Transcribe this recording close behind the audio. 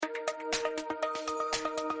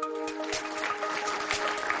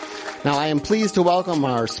Now, I am pleased to welcome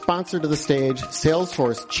our sponsor to the stage,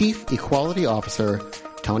 Salesforce Chief Equality Officer,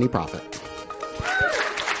 Tony Proffitt.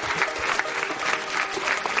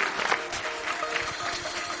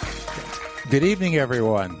 Good evening,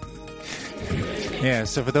 everyone. Yeah,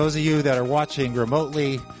 so for those of you that are watching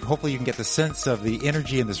remotely, hopefully you can get the sense of the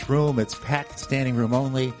energy in this room. It's packed, standing room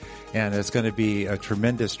only, and it's going to be a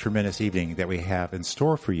tremendous, tremendous evening that we have in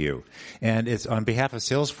store for you. And it's on behalf of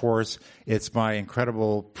Salesforce, it's my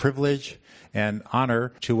incredible privilege and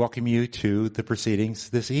honor to welcome you to the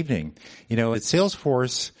proceedings this evening. You know, at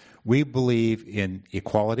Salesforce, we believe in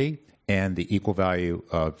equality and the equal value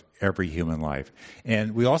of every human life.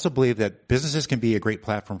 And we also believe that businesses can be a great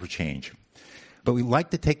platform for change. But we like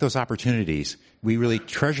to take those opportunities. We really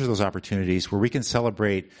treasure those opportunities where we can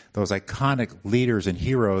celebrate those iconic leaders and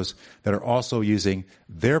heroes that are also using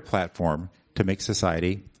their platform to make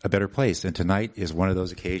society a better place. And tonight is one of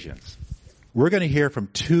those occasions. We're going to hear from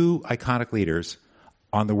two iconic leaders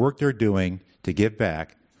on the work they're doing to give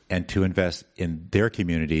back and to invest in their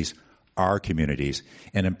communities, our communities,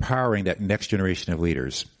 and empowering that next generation of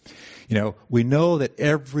leaders. You know, we know that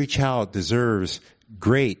every child deserves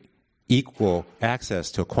great, equal access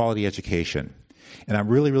to a quality education. And I'm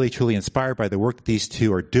really, really, truly inspired by the work that these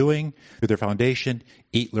two are doing through their foundation,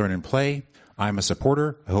 Eat, Learn, and Play. I'm a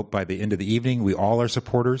supporter. I hope by the end of the evening, we all are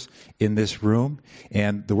supporters in this room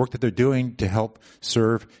and the work that they're doing to help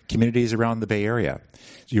serve communities around the Bay Area.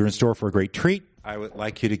 So you're in store for a great treat. I would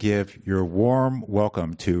like you to give your warm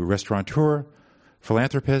welcome to restaurateur,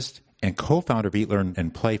 philanthropist, and co-founder of Eat, Learn,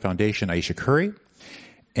 and Play Foundation, Aisha Curry,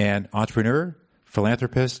 and entrepreneur,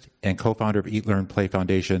 philanthropist, and co-founder of Eat, Learn, Play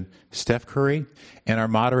Foundation, Steph Curry, and our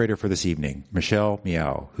moderator for this evening, Michelle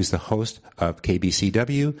Meow, who's the host of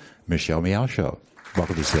KBCW, Michelle Meow Show.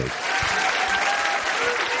 Welcome to the stage.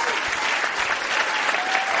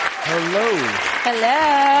 Hello.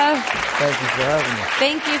 Hello. Thank you for having me.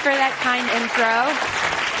 Thank you for that kind intro.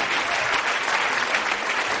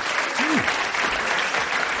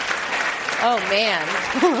 Oh, man.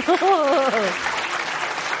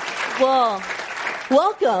 Well,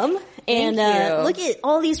 welcome. And you. Look at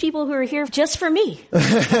all these people who are here just for me.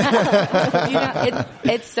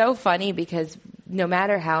 It's so funny because no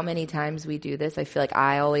matter how many times we do this, I feel like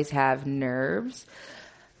I always have nerves.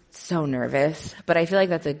 So nervous. But I feel like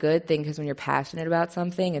that's a good thing because when you're passionate about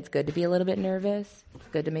something, it's good to be a little bit nervous. It's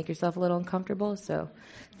good to make yourself a little uncomfortable. So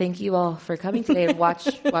thank you all for coming today and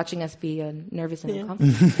watching us be nervous and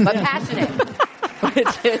uncomfortable. But passionate,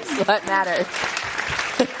 which is what matters.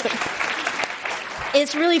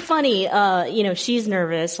 It's really funny. She's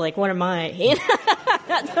nervous. Like, what am I?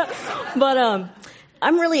 But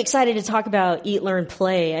I'm really excited to talk about Eat, Learn,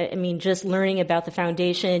 Play. I mean, just learning about the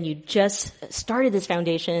foundation. You just started this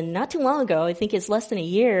foundation not too long ago. I think it's less than a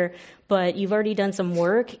year, but you've already done some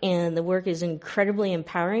work, and the work is incredibly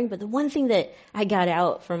empowering. But the one thing that I got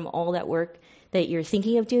out from all that work that you're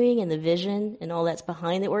thinking of doing and the vision and all that's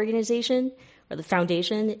behind the organization or the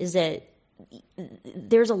foundation is that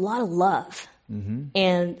there's a lot of love. Mm-hmm.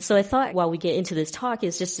 And so I thought while we get into this talk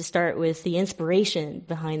is just to start with the inspiration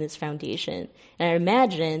behind this foundation. And I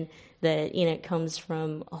imagine that, it comes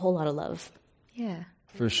from a whole lot of love. Yeah.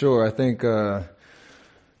 For sure. I think,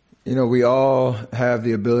 we all have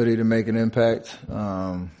the ability to make an impact.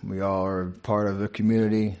 We all are part of the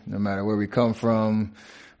community, no matter where we come from,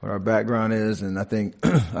 what our background is. And I think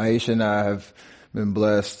Aisha and I have been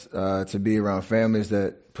blessed to be around families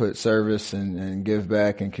that put service and give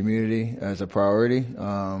back and community as a priority,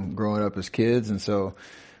 growing up as kids. And so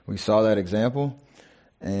we saw that example,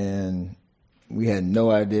 and we had no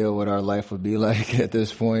idea what our life would be like at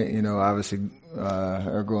this point. Obviously,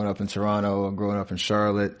 growing up in Toronto and growing up in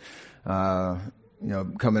Charlotte,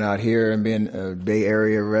 coming out here and being a Bay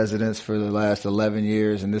Area residents for the last 11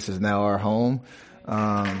 years, and this is now our home.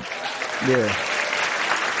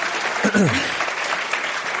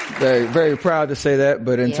 Very, very proud to say that.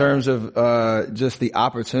 But in terms of just the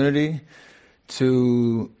opportunity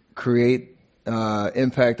to create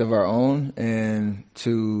impact of our own and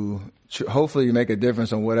to hopefully make a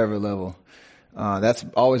difference on whatever level, that's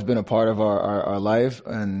always been a part of our life.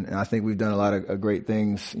 And I think we've done a lot of great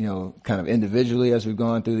things, kind of individually as we've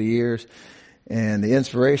gone through the years. And the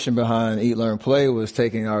inspiration behind Eat, Learn, Play was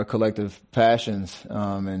taking our collective passions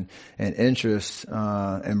and interests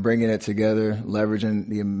and bringing it together, leveraging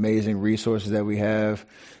the amazing resources that we have,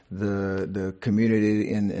 the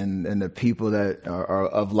community and the people that are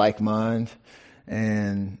of like mind,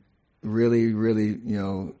 and really, really,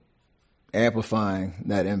 amplifying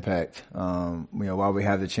that impact, while we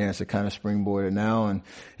have the chance to kind of springboard it now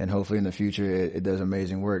and hopefully in the future it does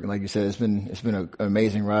amazing work. And like you said, it's been an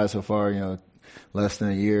amazing ride so far, less than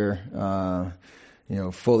a year,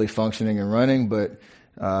 fully functioning and running. But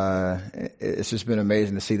it's just been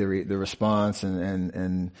amazing to see the response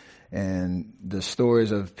and the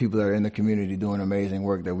stories of people that are in the community doing amazing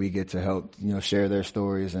work that we get to help, share their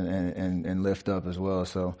stories and lift up as well.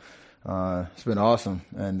 So it's been awesome.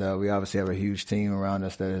 And we obviously have a huge team around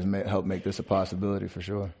us that has helped make this a possibility for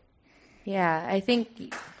sure. Yeah, I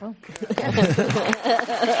think... Oh.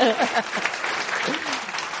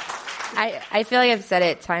 I feel like I've said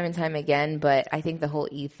it time and time again, but I think the whole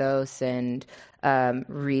ethos and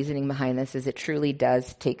reasoning behind this is it truly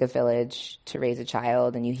does take a village to raise a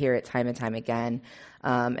child, and you hear it time and time again,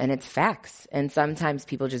 and it's facts. And sometimes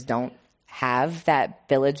people just don't have that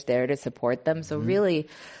village there to support them. So really,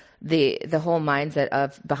 the whole mindset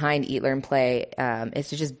of behind Eat, Learn, Play is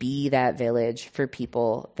to just be that village for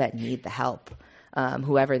people that need the help,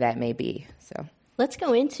 whoever that may be. So. Let's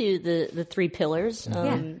go into the three pillars.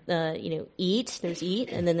 Eat, there's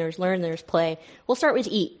eat, and then there's learn, there's play. We'll start with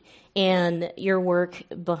eat and your work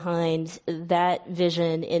behind that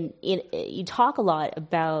vision. And you talk a lot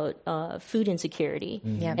about food insecurity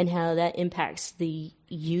and how that impacts the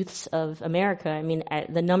youths of America. I mean,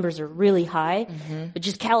 the numbers are really high, but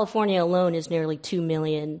just California alone is nearly 2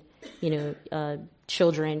 million,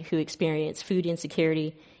 children who experience food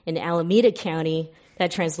insecurity. In Alameda County, that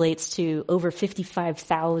translates to over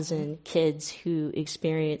 55,000 kids who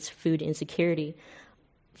experience food insecurity.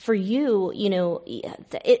 For you,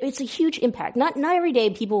 it's a huge impact. Not every day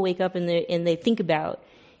people wake up and they think about,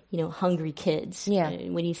 hungry kids. Yeah.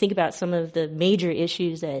 When you think about some of the major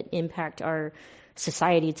issues that impact our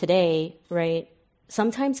society today, right?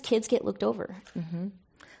 Sometimes kids get looked over. Mm-hmm.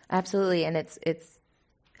 Absolutely, and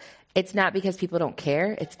it's not because people don't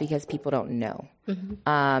care. It's because people don't know. Mm-hmm.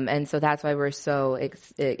 And so that's why we're so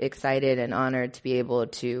excited and honored to be able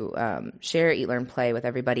to share Eat, Learn, Play with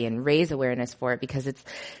everybody and raise awareness for it, because it's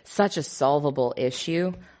such a solvable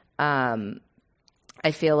issue. I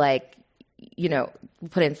feel like,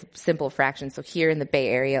 put in simple fractions. So here in the Bay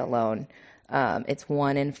Area alone, it's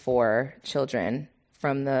 1 in 4 children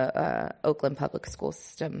from the Oakland public school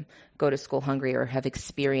system go to school hungry or have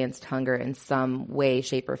experienced hunger in some way,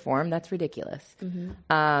 shape, or form. That's ridiculous. Mm-hmm.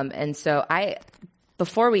 And so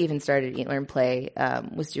before we even started Eat, Learn, Play,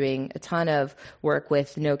 was doing a ton of work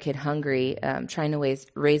with No Kid Hungry, trying to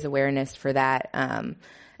raise awareness for that. And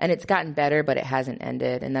it's gotten better, but it hasn't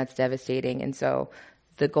ended, and that's devastating. And so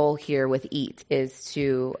the goal here with Eat is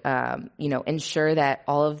to, ensure that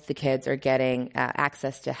all of the kids are getting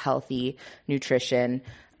access to healthy nutrition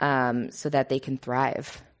so that they can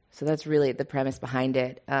thrive. So that's really the premise behind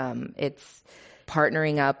it. It's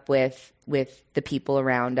partnering up with the people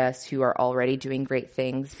around us who are already doing great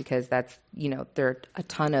things, because that's, there are a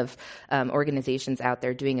ton of organizations out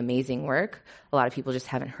there doing amazing work. A lot of people just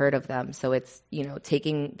haven't heard of them. So it's,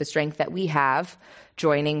 taking the strength that we have,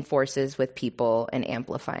 joining forces with people and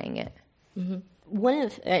amplifying it. Mm-hmm. One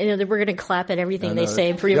of, we're going to clap at everything they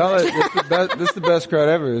say pretty much. This is the best crowd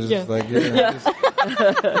ever. It's just like,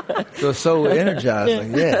 feel so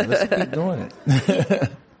energized. Like, let's keep doing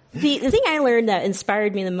it. The thing I learned that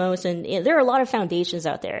inspired me the most, and there are a lot of foundations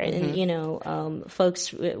out there, and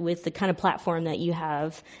folks with the kind of platform that you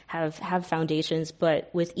have foundations, but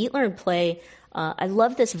with Eat, Learn, Play, I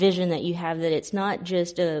love this vision that you have, that it's not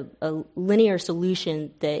just a linear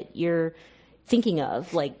solution that you're thinking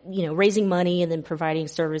of, like, raising money and then providing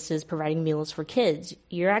services, providing meals for kids.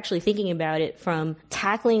 You're actually thinking about it from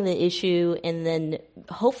tackling the issue, and then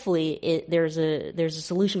hopefully there's a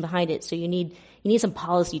solution behind it. So you need some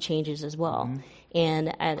policy changes as well. Mm-hmm.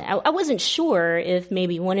 And I wasn't sure if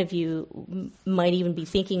maybe one of you might even be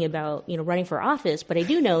thinking about, running for office, but I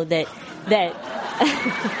do know that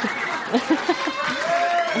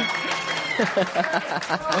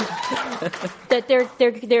that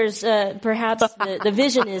there's perhaps the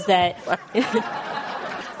vision is that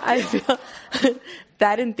I feel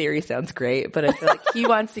that in theory sounds great, but I feel like he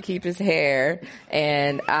wants to keep his hair,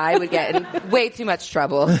 and I would get in way too much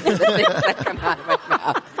trouble for the things that come out of my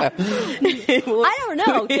mouth. So. I don't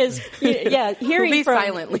know, because hearing we'll be from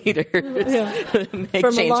silent leaders, make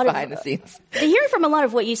from change behind the scenes. Hearing from a lot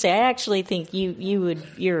of what you say, I actually think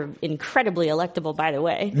you're incredibly electable. By the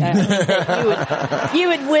way, you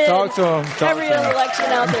would win every election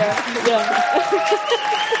out there.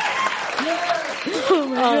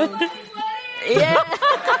 Yeah.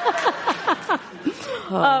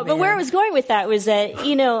 But where I was going with that was that,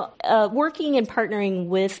 working and partnering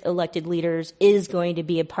with elected leaders is going to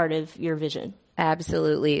be a part of your vision.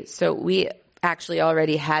 Absolutely. So we actually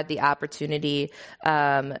already had the opportunity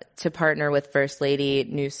to partner with First Lady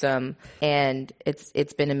Newsom, and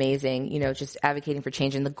it's been amazing, just advocating for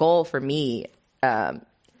change. And the goal for me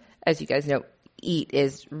as you guys know, EAT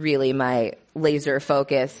is really my laser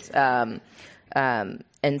focus. And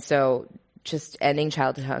so just ending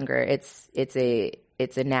childhood hunger, it's a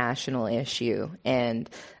national issue, and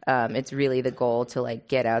it's really the goal to like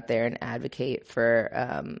get out there and advocate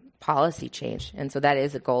for policy change. And so that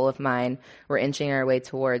is a goal of mine. We're inching our way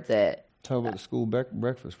towards it. Talk about the school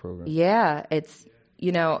breakfast program. Yeah,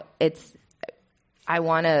 I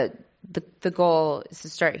want to. The goal is to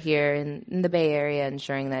start here in the Bay Area,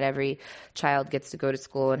 ensuring that every child gets to go to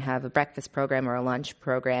school and have a breakfast program or a lunch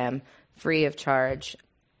program free of charge,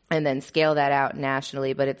 and then scale that out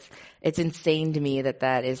nationally. But it's insane to me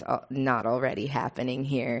that is not already happening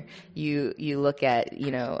here. You look at,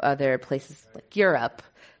 other places like Europe,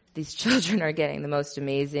 these children are getting the most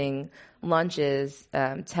amazing lunches.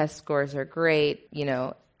 Test scores are great.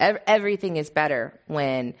 Everything is better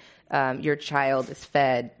when your child is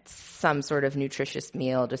fed some sort of nutritious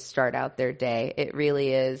meal to start out their day. It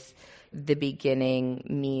really is the beginning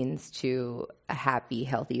means to a happy,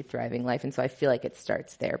 healthy, thriving life. And so I feel like it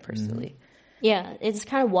starts there personally. Yeah, it's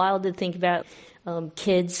kind of wild to think about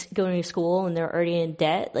kids going to school and they're already in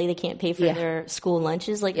debt. Like they can't pay for their school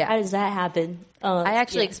lunches. Like how does that happen? I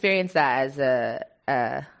actually experienced that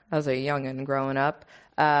as a youngin' growing up.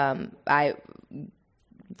 I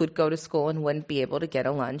would go to school and wouldn't be able to get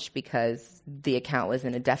a lunch because the account was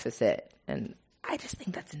in a deficit. And I just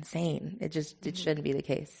think that's insane. It shouldn't be the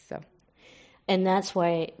case. So. And that's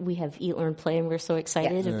why we have Eat, Learn, Play, and we're so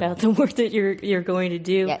excited about the work that you're going to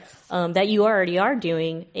do, that you already are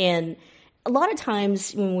doing. And a lot of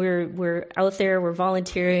times when we're out there, we're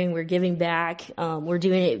volunteering, we're giving back, we're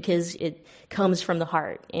doing it because it comes from the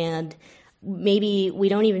heart. And maybe we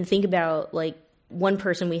don't even think about like one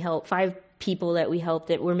person we help, 5 people that we help,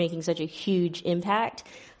 that we're making such a huge impact.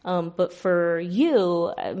 But for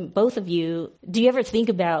you, both of you, do you ever think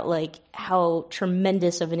about like how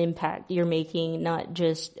tremendous of an impact you're making, not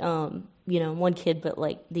just, one kid, but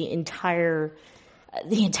like the entire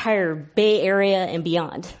Bay Area and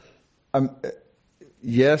beyond?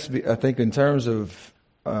 Yes, I think in terms of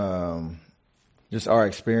just our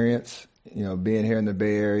experience, being here in the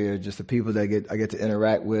Bay Area, just the people that I get to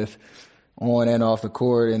interact with on and off the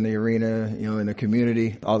court, in the arena, in the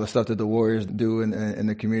community, all the stuff that the Warriors do in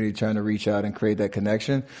the community, trying to reach out and create that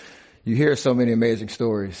connection. You hear so many amazing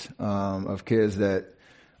stories of kids that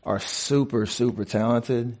are super, super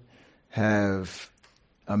talented, have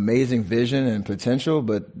amazing vision and potential,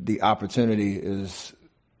 but the opportunity is,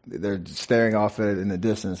 they're staring off at it in the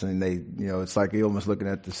distance, and they, it's like you're almost looking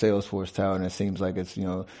at the Salesforce Tower and it seems like it's,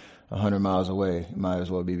 100 miles away. It might as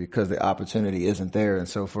well be, because the opportunity isn't there. And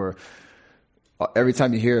so every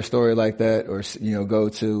time you hear a story like that, or, go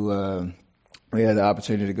to, we had the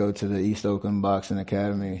opportunity to go to the East Oakland Boxing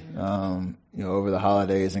Academy, over the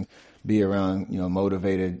holidays, and be around,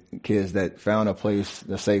 motivated kids that found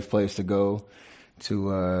a safe place to go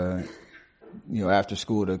to, after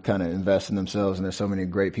school, to kind of invest in themselves. And there's so many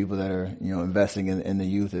great people that are, investing in the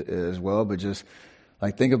youth as well. But just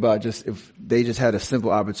like, think about just if they just had a simple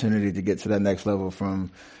opportunity to get to that next level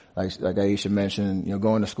from, like Aisha mentioned,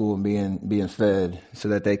 going to school and being fed, so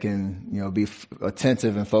that they can, be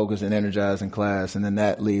attentive and focused and energized in class. And then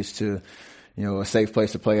that leads to, a safe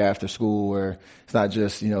place to play after school, where it's not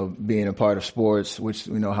just, being a part of sports, which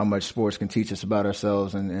we know how much sports can teach us about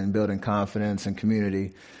ourselves and building confidence and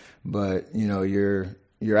community. But,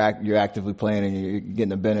 you're actively playing and you're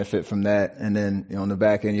getting a benefit from that. And then, on the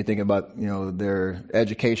back end, you're thinking about, their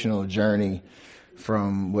educational journey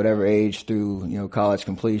from whatever age through, college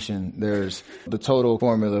completion. There's the total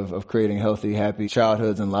formula of creating healthy, happy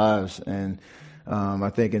childhoods and lives. And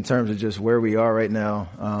I think in terms of just where we are right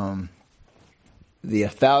now, the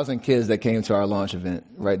 1,000 kids that came to our launch event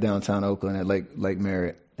right downtown Oakland at Lake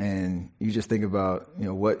Merritt, and you just think about,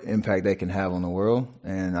 what impact they can have on the world.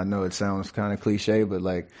 And I know it sounds kind of cliche, but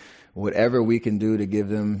like whatever we can do to give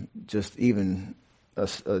them just even a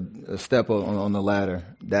step on the ladder,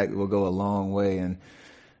 that will go a long way.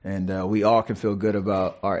 And we all can feel good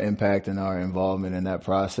about our impact and our involvement in that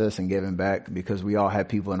process and giving back, because we all had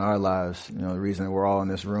people in our lives. The reason that we're all in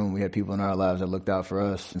this room, we had people in our lives that looked out for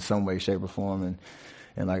us in some way, shape, or form.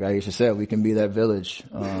 And like Aisha said, we can be that village.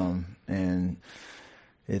 And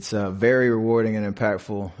it's very rewarding and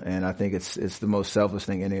impactful. And I think it's the most selfless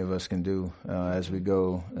thing any of us can do as we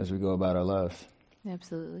go about our lives.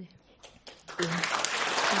 Absolutely.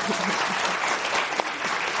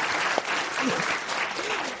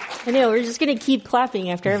 I know, we're just going to keep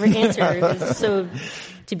clapping after every answer. So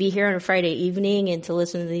to be here on a Friday evening and to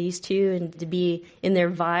listen to these two and to be in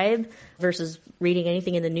their vibe versus reading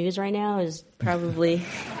anything in the news right now is probably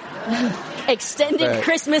Extended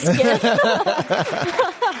Christmas gift.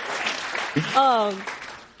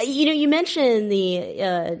 You mentioned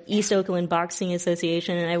the East Oakland Boxing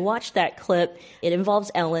Association, and I watched that clip. It involves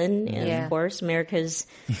Ellen, and of course, America's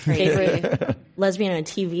favorite lesbian on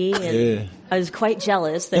TV. And I was quite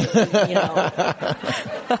jealous that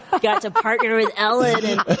got to partner with Ellen.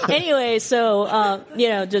 And anyway, so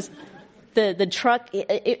just the truck.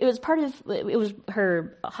 It was it was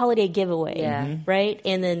her holiday giveaway, right?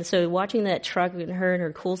 And then so watching that truck and her in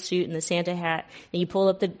her cool suit and the Santa hat, and you pull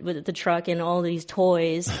up the truck and all these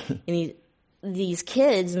toys and these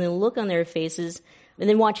kids and the look on their faces, and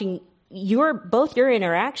then watching both your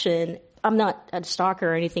interaction. I'm not a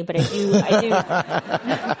stalker or anything, but I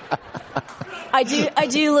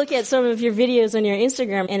do look at some of your videos on your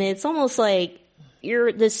Instagram, and it's almost like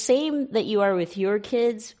you're the same that you are with your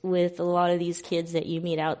kids, with a lot of these kids that you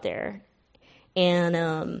meet out there.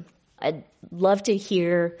 And I'd love to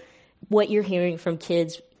hear what you're hearing from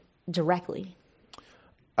kids directly.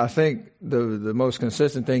 I think the most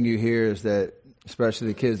consistent thing you hear is that, especially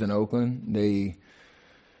the kids in Oakland,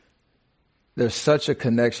 there's such a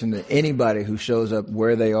connection to anybody who shows up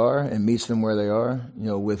where they are and meets them where they are,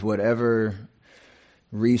 with whatever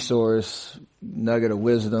resource, nugget of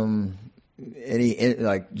wisdom,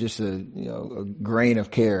 just a grain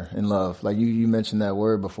of care and love. Like you mentioned that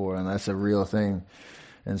word before, and that's a real thing.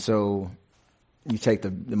 And so you take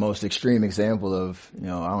the most extreme example of, I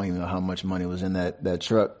don't even know how much money was in that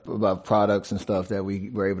truck about products and stuff that we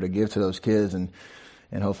were able to give to those kids and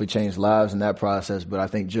hopefully change lives in that process. But I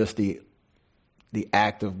think just the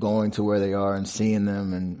act of going to where they are and seeing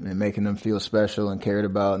them and making them feel special and cared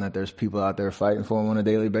about, and that there's people out there fighting for them on a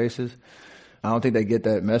daily basis, I don't think they get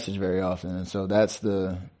that message very often. And so that's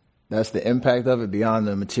the impact of it beyond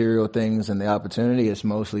the material things and the opportunity. It's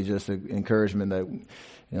mostly just an encouragement that,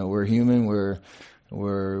 we're human,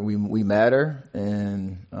 we matter,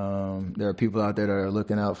 and there are people out there that are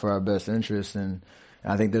looking out for our best interests, and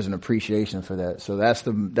I think there's an appreciation for that. So that's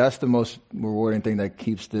the most rewarding thing that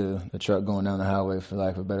keeps the truck going down the highway, for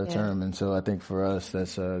lack of a better term. And so I think for us,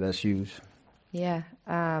 that's huge. Yeah.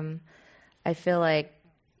 I feel like,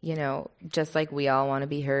 just like we all want to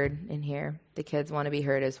be heard in here, the kids want to be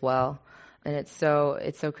heard as well. And it's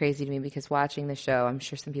so crazy to me because watching the show, I'm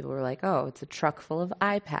sure some people were like, oh, it's a truck full of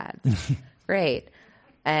iPads. Great.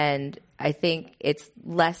 And I think it's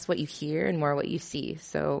less what you hear and more what you see.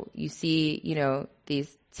 So you see,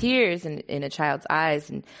 these tears in a child's eyes,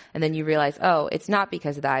 and then you realize, oh, it's not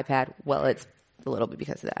because of the iPad. Well, it's a little bit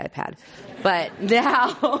because of the iPad. But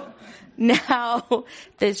now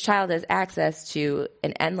this child has access to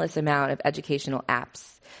an endless amount of educational apps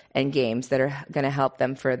and games that are going to help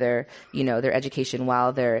them further, their education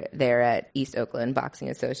while they're at East Oakland Boxing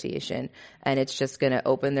Association. And it's just going to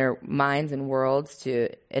open their minds and worlds to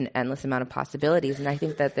an endless amount of possibilities. And I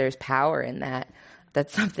think that there's power in that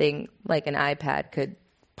something like an iPad could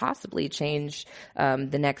possibly change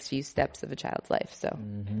the next few steps of a child's life. So.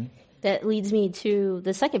 Mm-hmm. That leads me to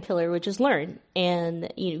the second pillar, which is learn.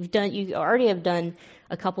 And you already have done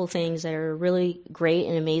a couple things that are really great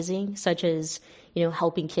and amazing, such as,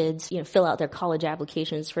 helping kids, fill out their college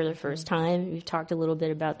applications for the first time. We've talked a little bit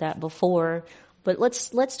about that before, but let's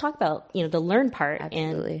talk about, the learn part.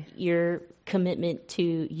 Absolutely. And your commitment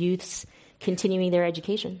to youths continuing their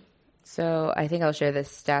education. So I think I'll share the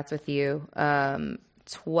stats with you.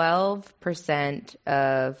 12%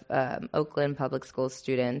 of Oakland Public School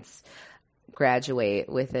students graduate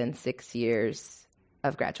within 6 years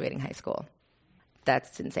of graduating high school.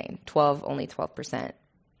 That's insane. Only 12%.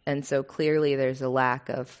 And so clearly there's a lack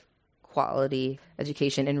of quality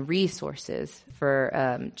education and resources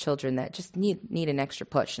for children that just need an extra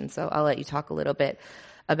push. And so I'll let you talk a little bit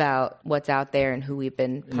about what's out there and who we've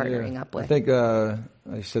been partnering up with. I think,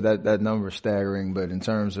 like you said, that number is staggering, but in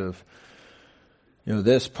terms of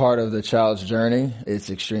this part of the child's journey, it's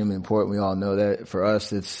extremely important. We all know that. For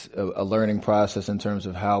us, it's a learning process in terms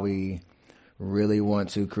of how we really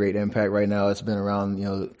want to create impact. Right now, it's been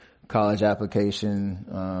around, college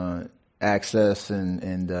application, access,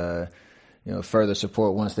 and further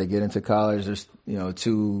support once they get into college. There's,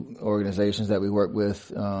 2 organizations that we work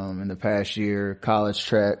with in the past year, College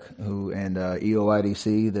Track and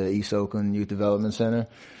EOIDC, the East Oakland Youth Development Center.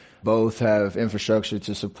 Both have infrastructure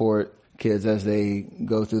to support kids as they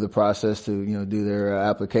go through the process to, do their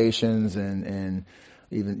applications and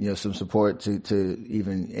even, some support to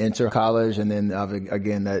even enter college. And then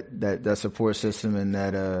again, that support system and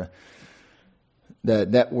that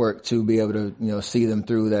network to be able to, see them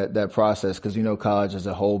through that process. Cause college is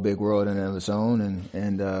a whole big world in and of its own.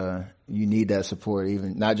 And you need that support,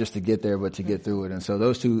 even not just to get there, but to get through it. And so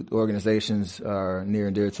those two organizations are near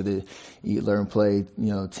and dear to the Eat, Learn, Play,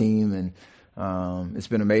 team. And it's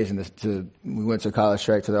been amazing we went to College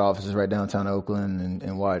Track to their offices right downtown Oakland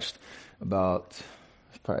and watched about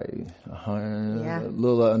probably a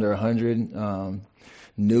little under 100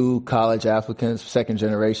 new college applicants, second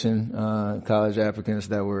generation college applicants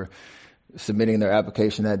that were submitting their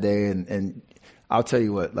application that day. And I'll tell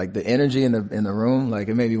you what, like the energy in the room, like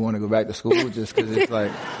it made me want to go back to school just because it's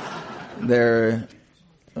like they're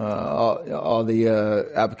all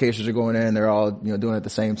the applications are going in, they're all doing it at the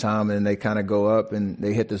same time, and they kind of go up and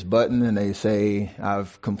they hit this button and they say,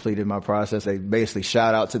 I've completed my process. They basically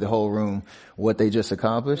shout out to the whole room what they just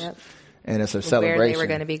accomplished. Yep. And it's a celebration. Where they were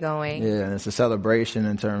going to be going. Yeah, and it's a celebration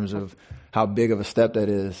in terms of how big of a step that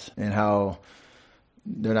is and how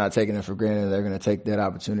they're not taking it for granted. They're going to take that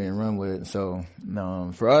opportunity and run with it. So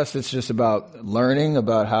for us, it's just about learning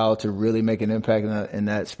about how to really make an impact in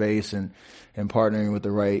that space and partnering with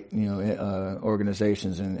the right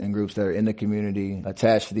organizations and groups that are in the community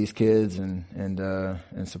attached to these kids and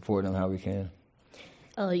supporting them how we can.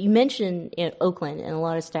 You mentioned Oakland and a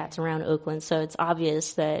lot of stats around Oakland, so it's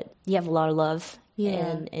obvious that you have a lot of love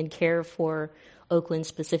and care for Oakland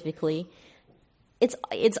specifically. It's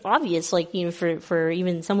obvious, like for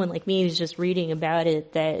even someone like me who's just reading about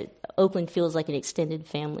it, that Oakland feels like an extended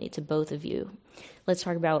family to both of you. Let's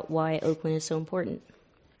talk about why Oakland is so important.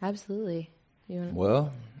 Absolutely.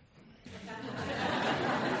 Well,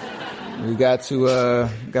 we got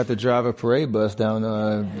to drive a parade bus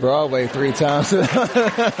down Broadway 3 times. But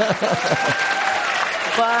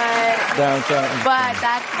downtown. But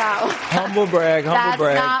that's not humble brag. Not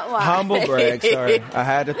why. Humble brag. Sorry, I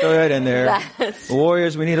had to throw that in there.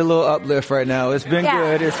 Warriors, we need a little uplift right now. It's been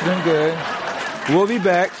good. It's been good. We'll be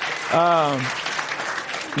back.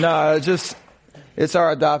 It's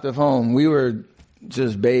our adoptive home. We were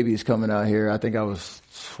just babies coming out here. I think I was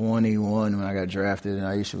 21 when I got drafted, and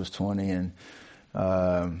Aisha was 20, and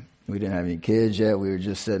we didn't have any kids yet. We were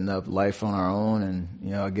just setting up life on our own, and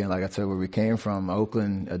again, like I said, where we came from,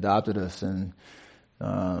 Oakland adopted us, and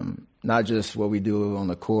not just what we do on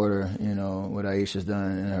the court or what Aisha's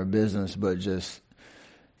done in her business, but just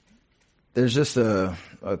there's just a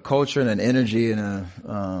culture and an energy and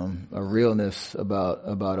a realness about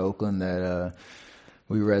Oakland that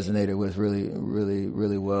we resonated with really, really,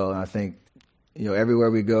 really well, and I think. Everywhere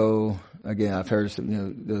we go, again, I've heard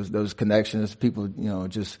those connections. People,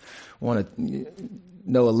 just want to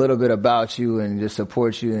know a little bit about you and just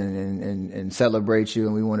support you and celebrate you.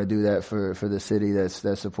 And we want to do that for the city that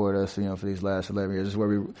support us, for these last 11 years. This is where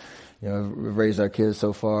we've raised our kids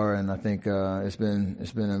so far, and I think it's been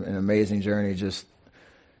an amazing journey. Just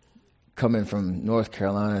coming from North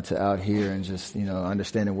Carolina to out here and just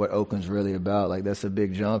understanding what Oakland's really about. Like that's a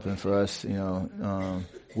big jump, and for us,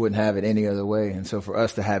 wouldn't have it any other way. And so for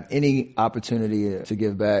us to have any opportunity to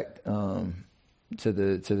give back to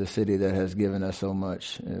the city that has given us so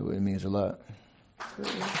much, it means a lot. I'm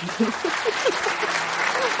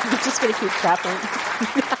just going to keep clapping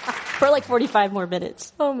for like 45 more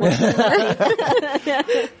minutes. Oh my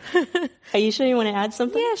God. Are you sure you want to add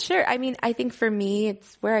something? Yeah, sure. I mean, I think for me,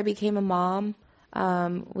 it's where I became a mom.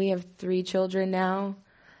 We have 3 children now.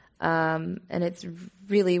 And it's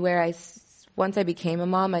really where once I became a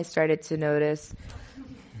mom, I started to notice.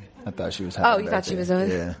 I thought she was. Oh, you thought she was on?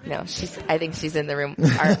 Yeah. No, I think she's in the room.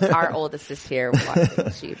 Our oldest is here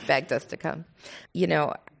watching. She begged us to come. You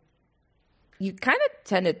kind of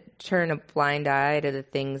tend to turn a blind eye to the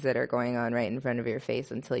things that are going on right in front of your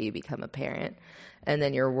face until you become a parent, and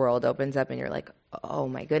then your world opens up, and you're like, oh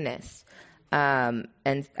my goodness. And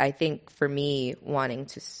I think for me, wanting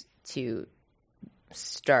to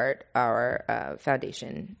start our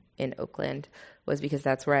foundation in Oakland was because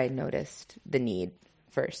that's where I noticed the need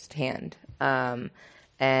firsthand. And,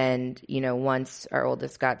 once our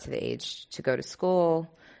oldest got to the age to go to school,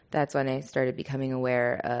 that's when I started becoming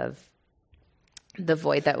aware of the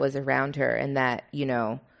void that was around her, and that,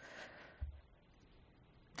 the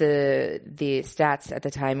stats at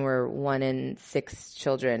the time were 1 in 6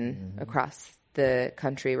 children across the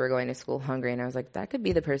country were going to school hungry. And I was like, that could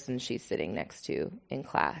be the person she's sitting next to in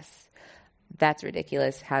class. That's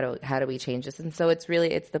ridiculous. How do we change this? And so it's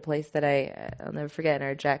the place that I'll never forget, in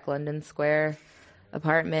our Jack London Square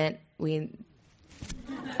apartment.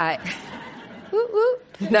 I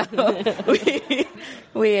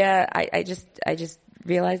just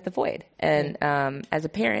realized the void. And as a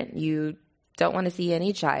parent, you don't want to see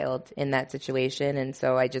any child in that situation. And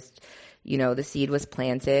so I just, the seed was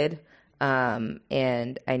planted,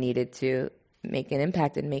 and I needed to make an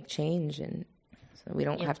impact and make change. And so we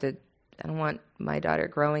don't have to want my daughter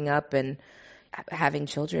growing up and having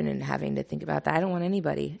children and having to think about that. I don't want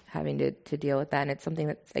anybody having to deal with that. And it's something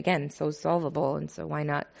that's, again, so solvable. And so why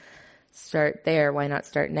not start there? Why not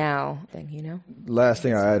start now? Last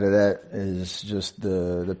thing I add to that is just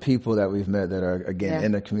the people that we've met that are, again,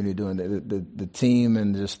 in the community doing the team,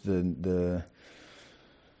 and just the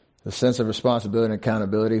sense of responsibility and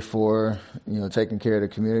accountability for, taking care of the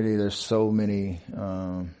community. There's so many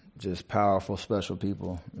just powerful, special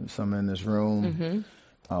people. Some in this room. Mm-hmm.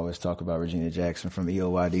 I always talk about Regina Jackson from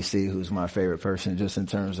EOYDC, who's my favorite person, just in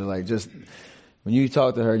terms of just when you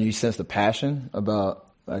talk to her and you sense the passion about,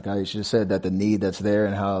 like I just said, that the need that's there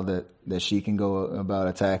and how that she can go about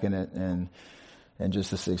attacking it, and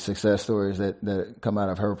just the success stories that come out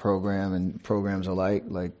of her program and programs alike.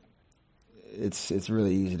 Like it's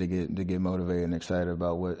really easy to get motivated and excited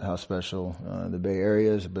about how special the Bay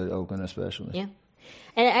Area is, but Oakland especially. Yeah,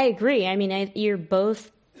 and I agree. I mean,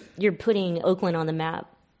 you're putting Oakland on the map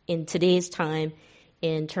in today's time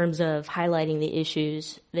in terms of highlighting the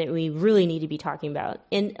issues that we really need to be talking about.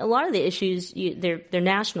 And a lot of the issues, they're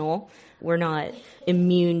national. We're not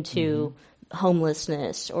immune to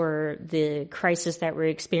homelessness or the crisis that we're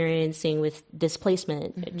experiencing with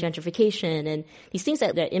displacement, gentrification, and these things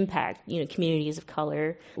that impact, communities of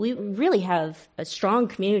color. We really have a strong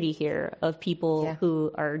community here of people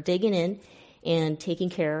who are digging in and taking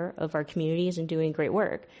care of our communities and doing great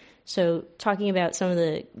work. So talking about some of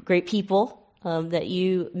the great people that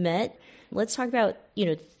you met, let's talk about,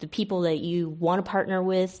 the people that you want to partner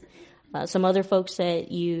with, some other folks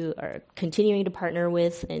that you are continuing to partner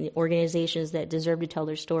with, and organizations that deserve to tell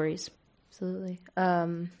their stories. Absolutely. Do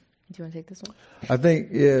you want to take this one? I think,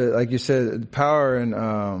 like you said, the power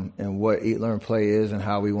and what Eat, Learn, Play is and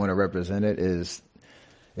how we want to represent it is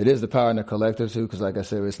the power in the collective too, because like I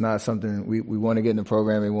said, it's not something we want to get into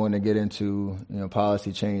programming, we want to get into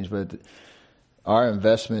policy change, but our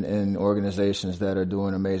investment in organizations that are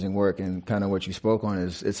doing amazing work, and kind of what you spoke on,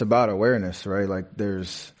 is it's about awareness, right? Like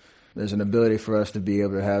there's an ability for us to be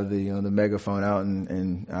able to have the megaphone out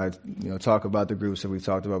and I talk about the groups that we've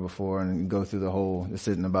talked about before and go through the whole. This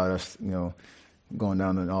isn't about us going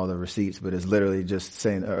down on all the receipts, but it's literally just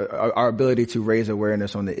saying our ability to raise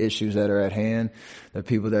awareness on the issues that are at hand, the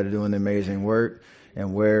people that are doing the amazing work,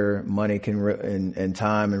 and where money can and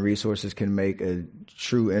time and resources can make a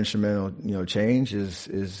true instrumental change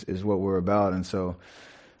is what we're about. And so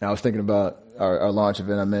I was thinking about our launch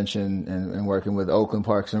event I mentioned, and working with Oakland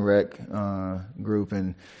Parks and Rec group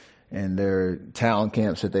and their town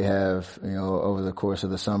camps that they have over the course of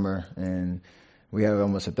the summer. And we have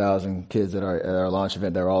almost 1,000 kids at our launch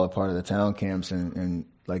event that are all a part of the town camps, and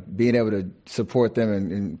like being able to support them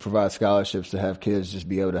and provide scholarships to have kids just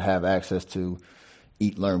be able to have access to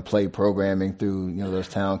Eat, Learn, Play programming through those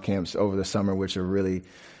town camps over the summer, which are really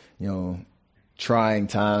trying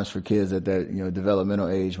times for kids at that developmental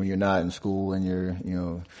age when you're not in school and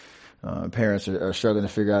your parents are struggling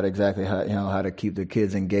to figure out exactly how to keep the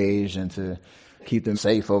kids engaged and to keep them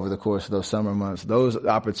safe over the course of those summer months. Those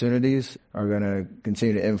opportunities are going to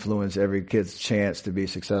continue to influence every kid's chance to be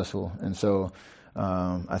successful. And so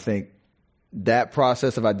I think that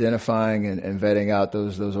process of identifying and vetting out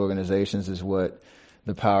those organizations is what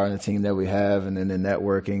the power and the team that we have, and then the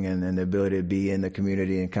networking and the ability to be in the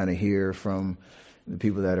community and kind of hear from the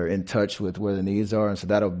people that are in touch with where the needs are. And so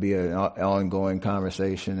that'll be an ongoing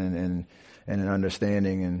conversation and an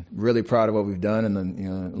understanding, and really proud of what we've done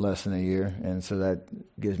in less than a year. And so that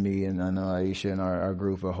gives me, and I know Aisha and our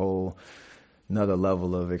group, a whole another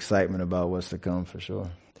level of excitement about what's to come for sure.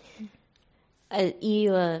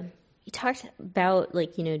 You talked about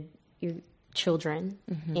your children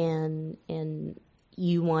and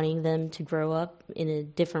you wanting them to grow up in a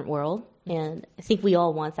different world, and I think we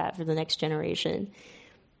all want that for the next generation.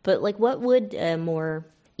 But what would a more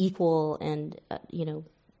equal and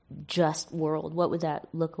just world, what would that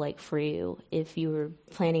look like for you if you were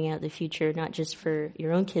planning out the future, not just for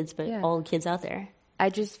your own kids, but all the kids out there? I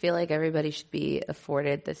just feel like everybody should be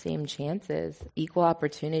afforded the same chances, equal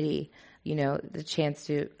opportunity, the chance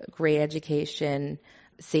to great education,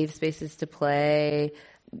 safe spaces to play,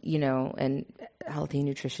 and healthy,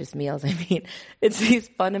 nutritious meals. I mean, it's these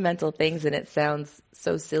fundamental things, and it sounds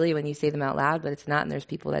so silly when you say them out loud, but it's not, and there's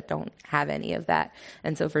people that don't have any of that.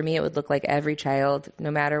 And so for me, it would look like every child,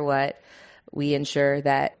 no matter what, we ensure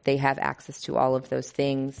that they have access to all of those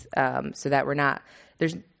things, so that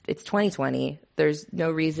it's 2020. There's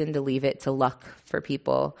no reason to leave it to luck for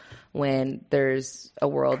people when there's a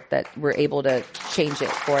world that we're able to change it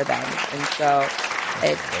for them. And so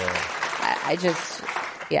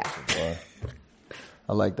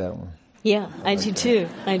I like that one. Yeah, I do too.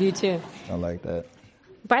 I like that.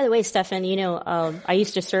 By the way, Stefan, I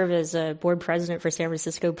used to serve as a board president for San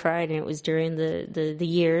Francisco Pride, and it was during the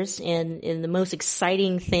years. And the most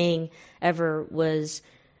exciting thing ever was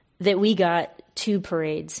that we got 2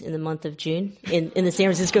 parades in the month of June in the San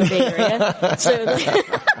Francisco Bay Area. So,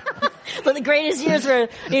 but the greatest years were,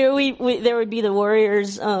 there would be the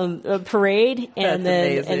Warriors parade, and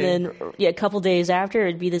then a couple days after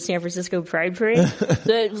it'd be the San Francisco Pride Parade.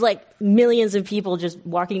 So it was like millions of people just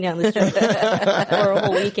walking down the street for a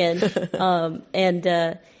whole weekend, and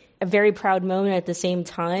a very proud moment at the same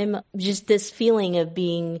time. Just this feeling of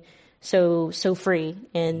being so free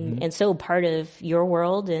and so part of your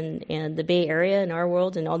world and the Bay Area and our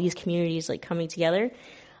world and all these communities like coming together.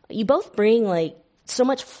 You both bring like so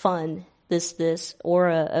much fun, this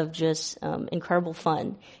aura of just incredible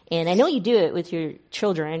fun. And I know you do it with your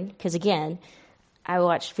children because, again, I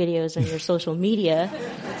watched videos on your social media.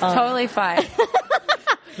 Totally fine.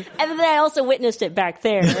 And then I also witnessed it back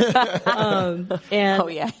there. And oh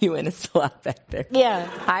yeah, you witnessed a lot back there. Yeah.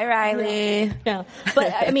 Hi, Riley. Yeah.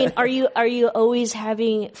 But I mean, are you always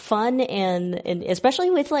having fun and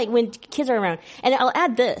especially with like when kids are around? And I'll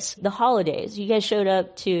add this: the holidays. You guys showed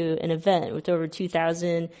up to an event with over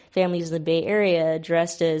 2,000 families in the Bay Area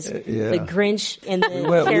dressed as the Grinch and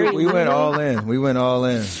the we went all in. We went all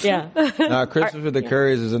in. Yeah. Now, Christmas with the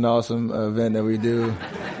Currys is an awesome event that we do,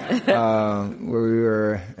 where we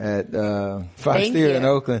were at Fox Theater in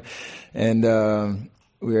Oakland, and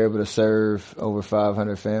we were able to serve over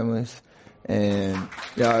 500 families. And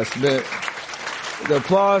it's been, the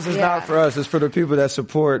applause is not for us; it's for the people that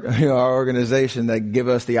support our organization, that give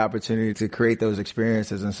us the opportunity to create those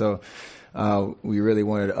experiences. And so we really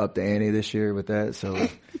wanted to up the ante this year with that. So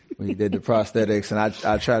we did the prosthetics, and I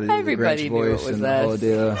tried to do the Grinch voice and the whole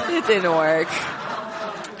deal. It didn't work.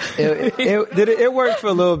 It worked for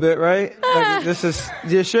a little bit, right? Like, this is,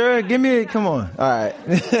 you sure? Come on. All right.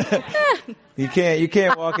 You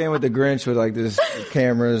can't walk in with the Grinch with like this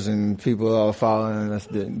cameras and people all following. That's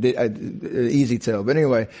the easy tell. But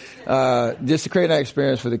anyway, just to create that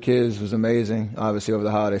experience for the kids was amazing. Obviously over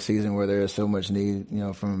the holiday season where there is so much need,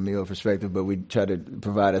 from a meal perspective, but we try to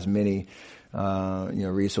provide as many,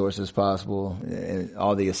 resources as possible and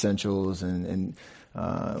all the essentials and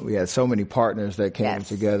we had so many partners that came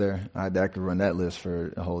together. I could run that list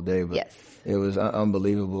for a whole day, but it was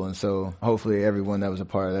unbelievable. And so hopefully everyone that was a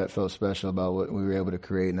part of that felt special about what we were able to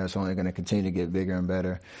create, and that's only going to continue to get bigger and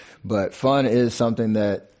better. But fun is something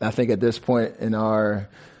that I think at this point in our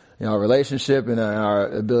relationship and our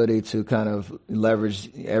ability to kind of leverage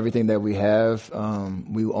everything that we have,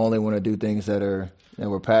 we only want to do things that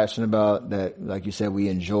we're passionate about, that, like you said, we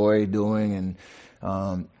enjoy doing.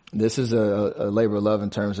 And this is a labor of love in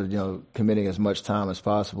terms of, committing as much time as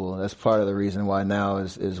possible. That's part of the reason why now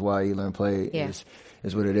is why Eat, Learn, Play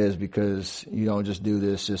is what it is, because you don't just do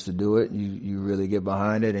this just to do it. You really get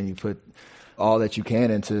behind it and you put all that you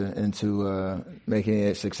can into making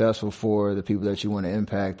it successful for the people that you want to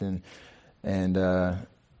impact. And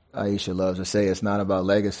Aisha loves to say it's not about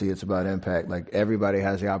legacy, it's about impact. Like, everybody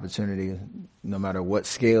has the opportunity, no matter what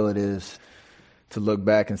scale it is, to look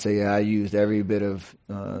back and say, I used every bit of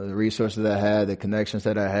the resources that I had, the connections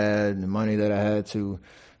that I had, the money that I had to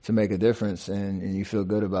make a difference, and you feel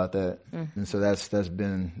good about that. And so that's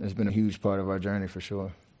been a huge part of our journey for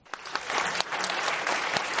sure.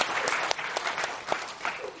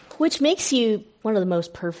 Which makes you one of the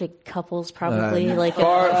most perfect couples, probably.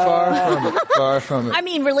 Far from it. I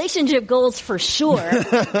mean, relationship goals for sure.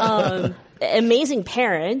 Amazing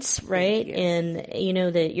parents, right? And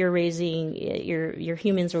that you're raising your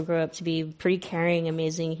humans will grow up to be pretty caring,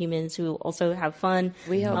 amazing humans who also have fun.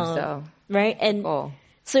 We hope so, right? And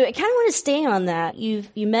so I kind of want to stay on that. You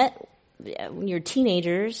met when you're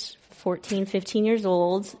teenagers, 14, 15 years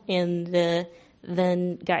old, and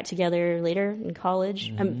then got together later in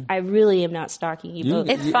college. I really am not stalking you both.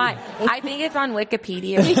 It's fine. I think it's on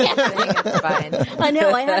Wikipedia. It's fine. I know.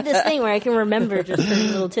 I have this thing where I can remember just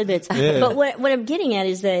certain little tidbits. Yeah. But what I'm getting at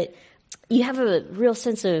is that you have a real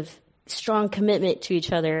sense of strong commitment to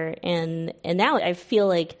each other. And now I feel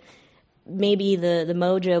like maybe the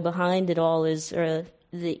mojo behind it all is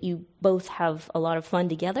that you both have a lot of fun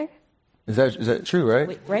together. Is that true,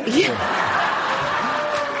 right? Right? Yeah.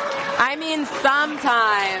 I mean,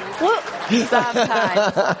 sometimes.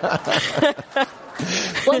 Sometimes.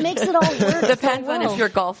 What makes it all work? Depends on if you're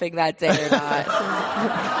golfing that day or not.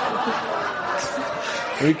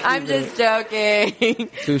 I'm just joking.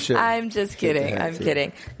 I'm just kidding. I'm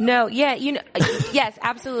kidding. No, yes,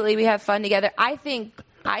 absolutely. We have fun together. I think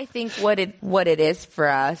what it is for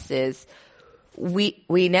us is we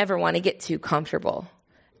never want to get too comfortable.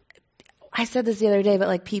 I said this the other day, but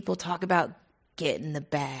like, people talk about get in the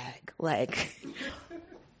bag. Like,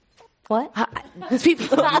 What?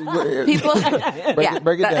 people, yeah.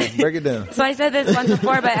 Break it down. So I said this once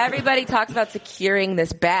before, but everybody talks about securing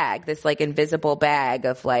this bag, this like invisible bag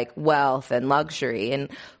of like wealth and luxury. And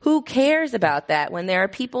who cares about that when there are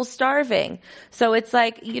people starving? So it's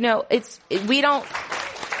like, we know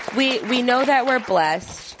that we're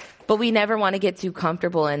blessed, but we never want to get too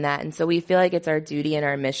comfortable in that. And so we feel like it's our duty and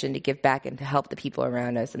our mission to give back and to help the people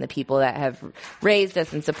around us and the people that have raised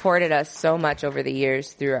us and supported us so much over the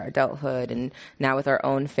years through our adulthood and now with our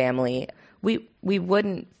own family. We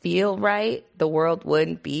wouldn't feel right. The world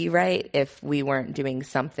wouldn't be right if we weren't doing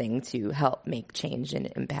something to help make change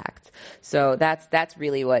and impact. So that's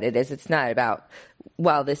really what it is. It's not about,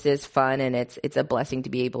 while this is fun and it's a blessing to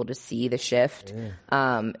be able to see the shift.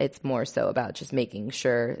 Yeah. It's more so about just making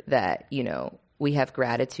sure that, we have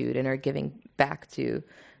gratitude and are giving back to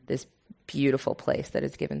this beautiful place that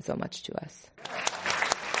has given so much to us.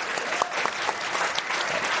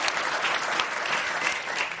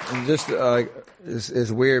 And just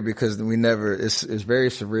it's weird because it's very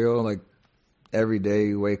surreal. Like every day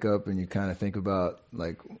you wake up and you kind of think about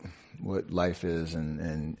like what life is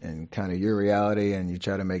and kind of your reality, and you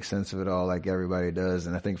try to make sense of it all like everybody does.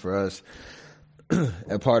 And I think for us,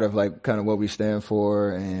 a part of like kind of what we stand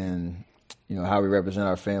for and how we represent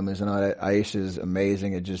our families and all that, Aisha is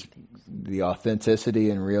amazing at just the authenticity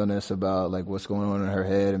and realness about like what's going on in her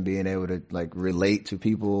head and being able to like relate to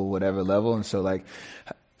people whatever level. And so like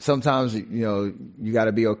sometimes you got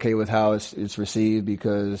to be okay with how it's received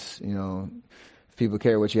because if people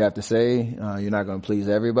care what you have to say, you're not going to please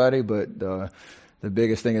everybody. But the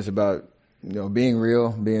biggest thing is about being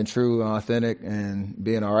real, being true, authentic, and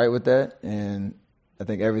being all right with that. And I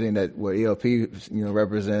think everything that what ELP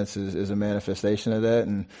represents is a manifestation of that.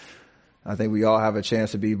 And I think we all have a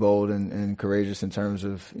chance to be bold and courageous in terms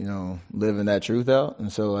of living that truth out.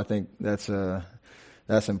 And so I think that's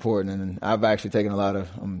important. And I've actually taken a lot of,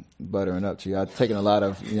 I'm buttering up to you, I've taken a lot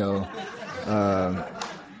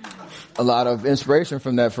of inspiration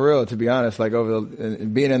from that, for real, to be honest. Like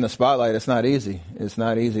being in the spotlight, it's not easy. It's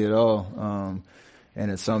not easy at all. And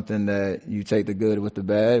it's something that you take the good with the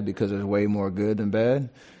bad because there's way more good than bad.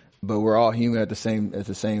 But we're all human at the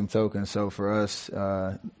same token. So for us,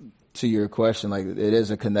 to your question, like it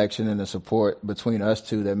is a connection and a support between us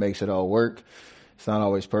two that makes it all work. It's not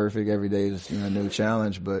always perfect. Every day is a new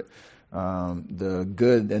challenge, but the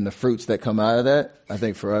good and the fruits that come out of that, I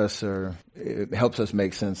think for us, it helps us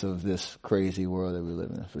make sense of this crazy world that we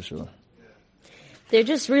live in, for sure. They're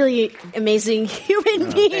just really amazing human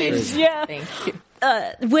beings. Yeah. Thank you.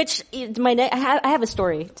 I have a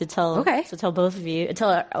story to tell. Okay. To tell both of you,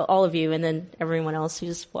 tell all of you, and then everyone else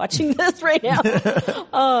who's watching this right now.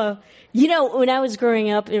 When I was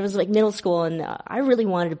growing up, it was like middle school, and I really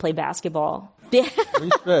wanted to play basketball.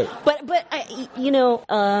 Respect. But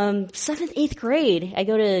 7th, 8th grade, I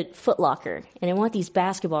go to Foot Locker, and I want these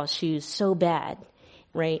basketball shoes so bad.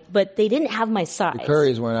 Right, but they didn't have my size. The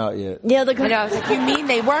Currys weren't out yet. Yeah, I know. I was like, you mean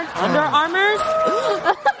they weren't Under Armours?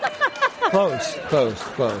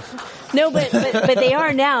 Close. No, but they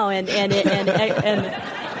are now, and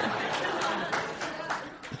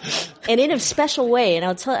in a special way. And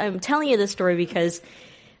I'm telling you this story because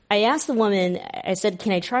I asked the woman. I said,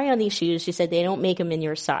 "Can I try on these shoes?" She said, "They don't make them in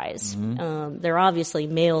your size. Mm-hmm. They're obviously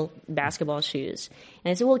male basketball shoes."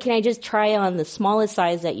 And I said, "Well, can I just try on the smallest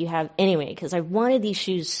size that you have anyway?" Because I wanted these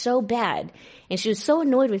shoes so bad. And she was so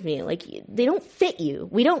annoyed with me. Like, they don't fit you.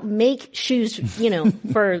 We don't make shoes,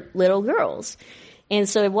 for little girls. And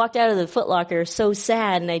so I walked out of the Foot Locker so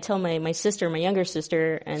sad, and I tell my sister, my younger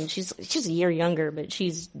sister, and she's a year younger, but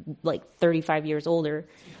she's like 35 years older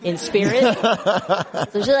in spirit.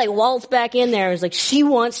 So she like waltzed back in there. I was like, she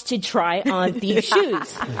wants to try on these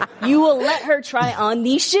shoes. You will let her try on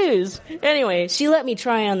these shoes. Anyway, she let me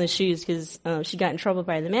try on the shoes because she got in trouble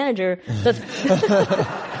by the manager.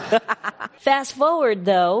 Fast forward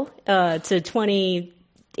though to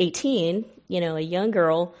 2018, a young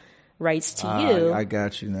girl writes to you. I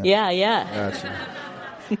got you now. Yeah. Got you.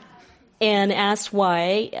 And asked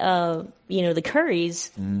why, the Currys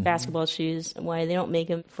basketball shoes, why they don't make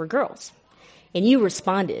them for girls. And you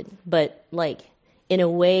responded, but like in a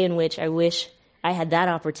way in which I wish I had that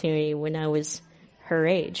opportunity when I was her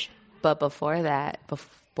age. But before that,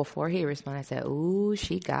 before he responded, I said, "Ooh,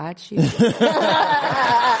 she got you."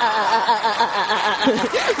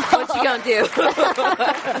 What you gonna do?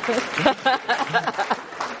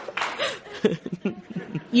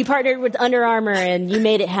 You partnered with Under Armour and you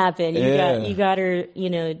made it happen. Yeah. You got her,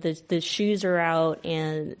 the shoes are out,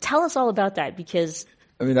 and tell us all about that because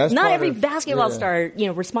I mean, that's not every of, basketball star,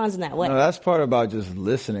 responds in that way. No, that's part about just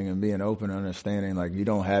listening and being open and understanding. Like, you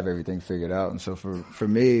don't have everything figured out. And so for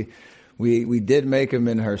me, we did make him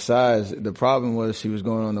in her size. The problem was she was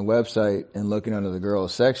going on the website and looking under the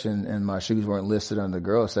girls section, and my shoes weren't listed under the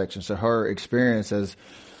girls section. So her experience as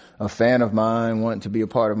a fan of mine, wanting to be a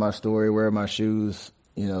part of my story, wear my shoes,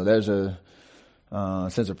 there's a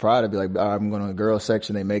sense of pride to be like, I'm going to the girls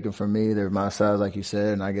section. They make them for me. They're my size, like you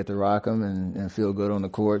said, and I get to rock them and feel good on the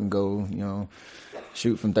court and go,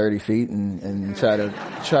 shoot from 30 feet and try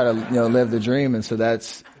to live the dream. And so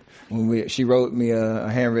that's when she wrote me a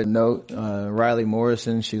handwritten note. Riley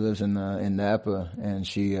Morrison, she lives in Napa, and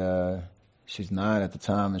she's 9 at the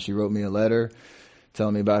time, and she wrote me a letter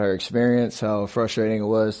telling me about her experience, how frustrating it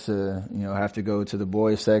was to have to go to the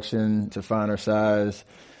boys section to find her size.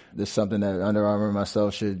 This is something that Under Armour and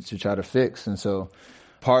myself should try to fix. And so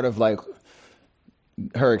part of like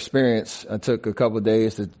her experience, I took a couple of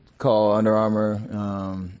days to call Under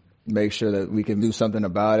Armour, make sure that we can do something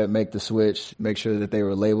about it, make the switch, make sure that they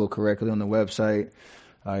were labeled correctly on the website.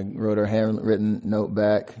 I wrote her handwritten note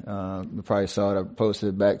back. You probably saw it. I posted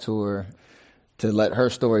it back to her to let her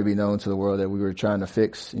story be known to the world, that we were trying to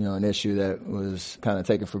fix, an issue that was kind of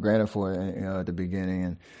taken for granted for at the beginning.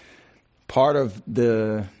 And part of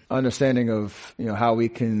the understanding of, how we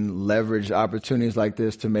can leverage opportunities like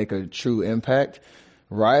this to make a true impact.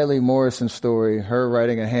 Riley Morrison's story, her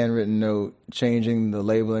writing a handwritten note, changing the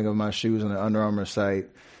labeling of my shoes on the Under Armour site,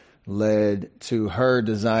 led to her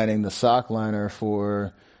designing the sock liner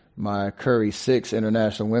for my Curry 6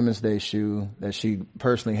 International Women's Day shoe that she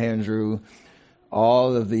personally hand drew.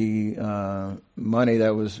 All of the money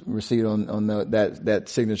that was received on that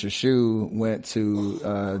signature shoe went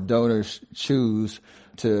to donors' shoes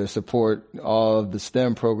to support all of the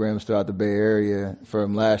STEM programs throughout the Bay Area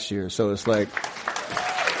from last year. So it's like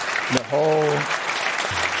the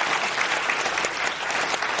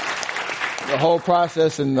whole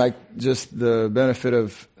process, and like just the benefit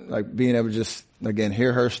of like being able to just again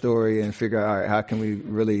hear her story and figure out, all right, how can we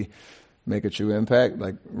really make a true impact.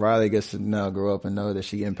 Like Riley gets to now grow up and know that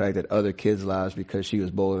she impacted other kids' lives because she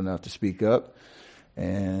was bold enough to speak up.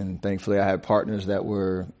 And thankfully I had partners that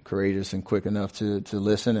were courageous and quick enough to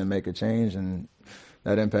listen and make a change, and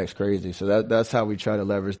that impact's crazy. So that's how we try to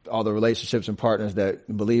leverage all the relationships and partners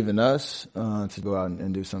that believe in us to go out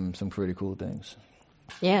and do some pretty cool things.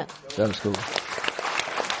 Yeah. That was cool.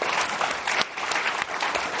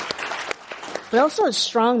 But also a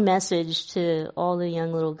strong message to all the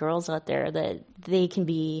young little girls out there that they can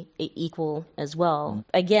be equal as well.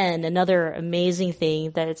 Again, another amazing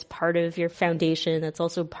thing that it's part of your foundation. That's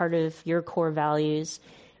also part of your core values.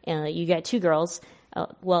 You got 2 girls.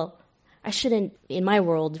 I shouldn't, in my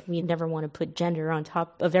world, we never want to put gender on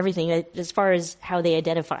top of everything as far as how they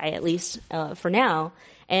identify, at least for now.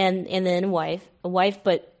 And then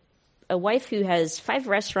a wife who has 5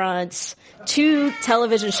 restaurants, 2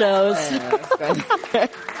 television shows,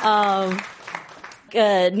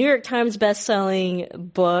 New York Times best-selling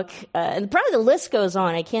book, and probably the list goes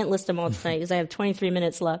on. I can't list them all tonight because I have 23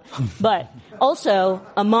 minutes left. But also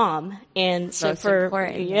a mom, and so Most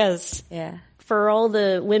important. Yes, Yeah. For all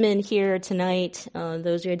the women here tonight,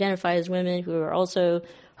 those who identify as women who are also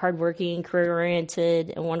hardworking,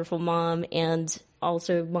 career-oriented, a wonderful mom, and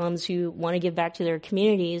also moms who want to give back to their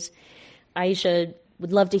communities. Aisha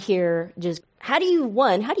would love to hear just how do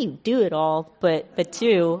you do it all? But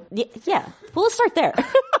 2, yeah, well, let's start there.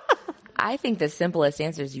 I think the simplest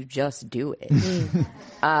answer is you just do it.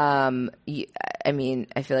 I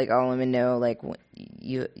feel like all women know, like,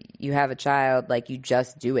 you have a child, like, you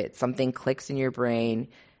just do it. Something clicks in your brain,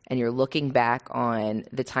 and you're looking back on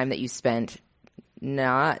the time that you spent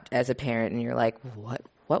not as a parent, and you're like,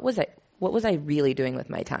 what was I really doing with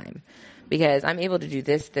my time? Because I'm able to do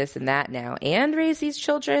this, and that now, and raise these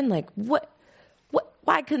children. Like,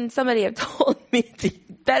 why couldn't somebody have told me to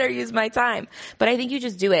better use my time? But I think you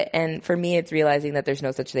just do it. And for me, it's realizing that there's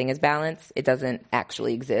no such thing as balance. It doesn't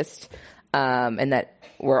actually exist. And that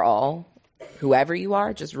we're all, whoever you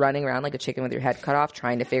are, just running around like a chicken with your head cut off,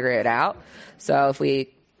 trying to figure it out. So if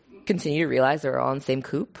we continue to realize that we're all in the same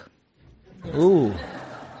coop, Ooh.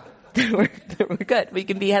 we're good. We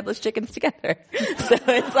can be headless chickens together. So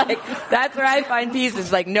it's like, that's where I find peace,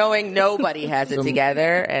 is like knowing nobody has it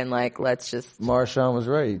together, and like, let's just. Marshawn was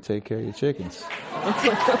right. You take care of your chickens.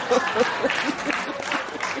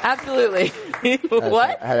 Absolutely.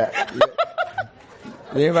 What?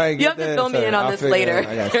 Anybody You have to fill me in on this later.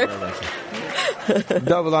 I got you.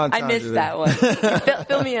 Double entendre. I missed that one.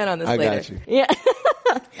 Fill me in on this later. I got you. Yeah.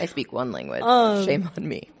 I speak one language. Shame on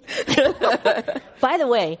me. By the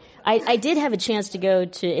way, I did have a chance to go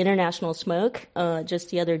to International Smoke just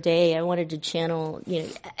the other day. I wanted to channel,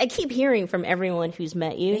 I keep hearing from everyone who's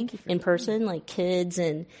met you in person, like kids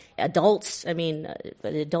and adults. I mean,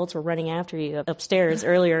 the adults were running after you upstairs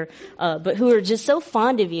earlier, but who are just so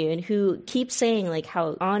fond of you and who keep saying like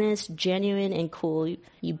how honest, genuine, and cool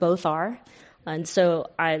you both are. And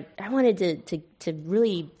so I wanted to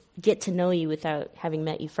really get to know you without having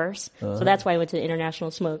met you first. So that's why I went to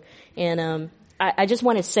International Smoke. And I just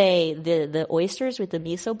want to say the oysters with the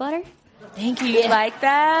miso butter. Thank you. You like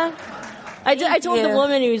that? I told the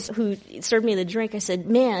woman who served me the drink, I said,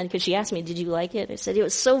 man, because she asked me, did you like it? I said, it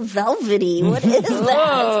was so velvety. What is that?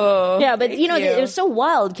 Whoa, yeah, but it was so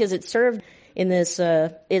wild because it's served in this,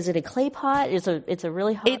 is it a clay pot? It's a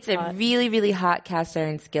really hot pot. It's a really, really hot cast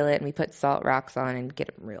iron skillet, and we put salt rocks on and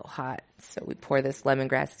get them real hot. So we pour this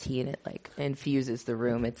lemongrass tea, and it like infuses the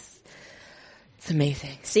room. It's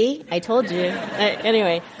amazing. See, I told you.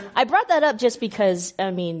 Anyway, I brought that up just because,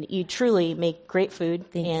 I mean, you truly make great food,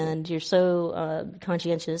 and you're so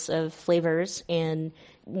conscientious of flavors. And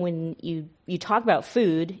when you talk about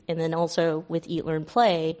food, and then also with Eat, Learn,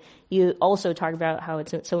 Play, you also talk about how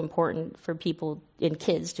it's so important for people and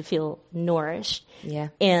kids to feel nourished. Yeah.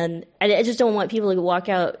 And I just don't want people to walk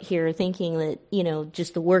out here thinking that,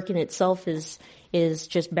 just the work in itself is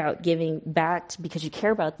just about giving back because you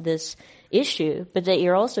care about this issue, but that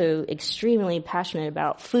you're also extremely passionate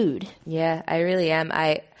about food. Yeah, I really am.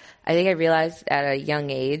 I think I realized at a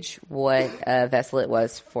young age what a vessel it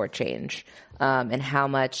was for change, and how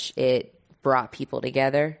much it brought people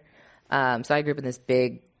together. So I grew up in this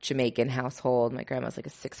big Jamaican household. My grandma's like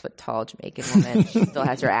a 6 foot tall Jamaican woman. She still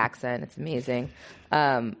has her accent. It's amazing.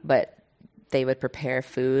 But they would prepare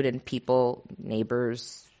food, and people,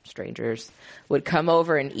 neighbors, strangers would come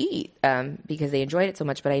over and eat because they enjoyed it so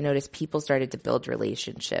much. But I noticed people started to build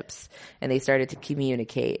relationships, and they started to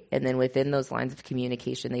communicate. And then within those lines of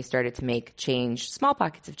communication, they started to make change, small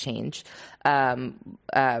pockets of change,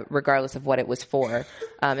 regardless of what it was for.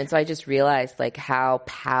 And so I just realized like how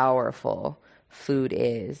powerful food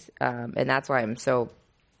is. And that's why I'm so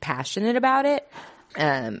passionate about it.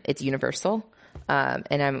 It's universal.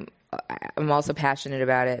 And I'm also passionate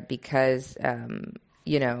about it because,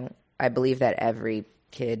 I believe that every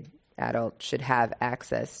kid, adult should have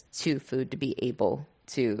access to food to be able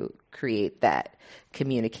to create that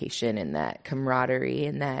communication and that camaraderie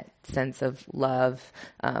and that sense of love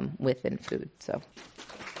within food. So.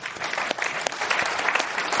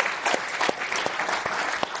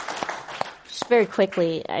 Just very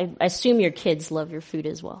quickly, I assume your kids love your food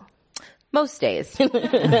as well. Most days. Most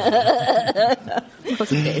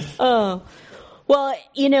days. Oh. Well,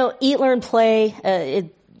 Eat, Learn, Play,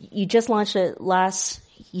 you just launched it last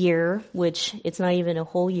year, which it's not even a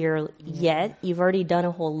whole year yet. You've already done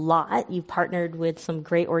a whole lot. You've partnered with some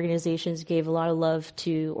great organizations, gave a lot of love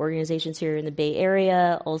to organizations here in the Bay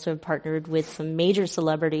Area, also partnered with some major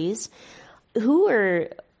celebrities. Who are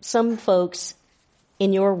some folks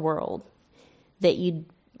in your world that you'd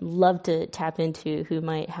love to tap into who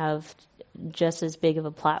might have just as big of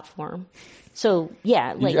a platform? So,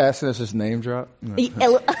 yeah. You asking us this name drop?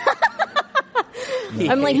 No.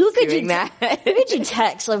 I'm like, who could you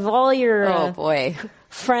text of all your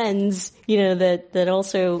friends, that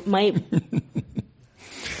also might.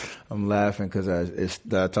 I'm laughing because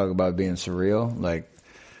I talk about being surreal. Like,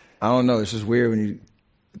 I don't know. It's just weird when you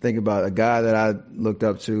think about a guy that I looked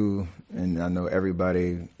up to, and I know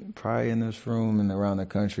everybody probably in this room and around the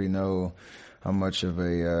country know how much of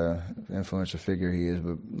a influential figure he is.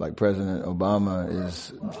 But like President Obama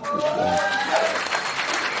is.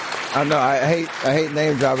 I know I hate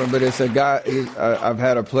name dropping, but it's a guy I've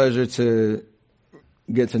had a pleasure to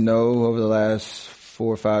get to know over the last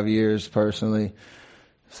 4 or 5 years personally.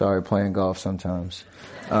 Sorry, playing golf sometimes.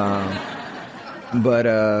 But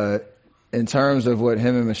in terms of what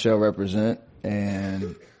him and Michelle represent,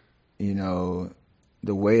 and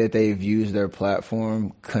the way that they've used their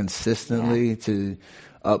platform consistently to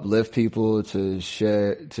uplift people, to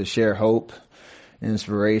share hope,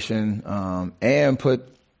 inspiration, and put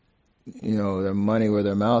their money where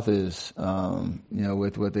their mouth is.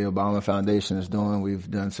 With what the Obama Foundation is doing, we've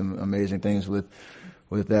done some amazing things with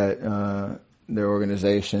that their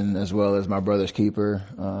organization, as well as My Brother's Keeper,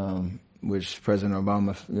 which President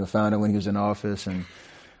Obama founded when he was in office. And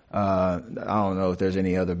I don't know if there's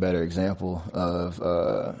any other better example of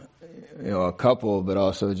a couple, but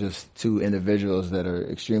also just two individuals that are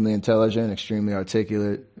extremely intelligent, extremely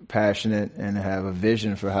articulate, passionate, and have a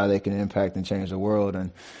vision for how they can impact and change the world.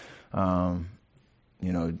 And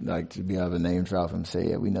like to be able to name drop them, say,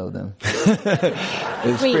 yeah, we know them.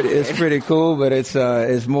 It's pretty cool, but it's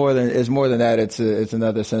more than that. It's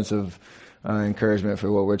another sense of encouragement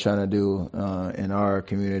for what we're trying to do in our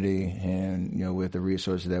community, and with the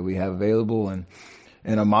resources that we have available, and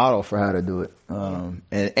a model for how to do it,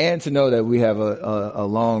 and to know that we have a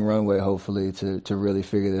long runway, hopefully, to really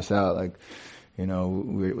figure this out. Like,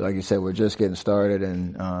 like you said, we're just getting started,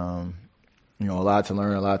 and a lot to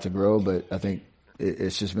learn, a lot to grow. But I think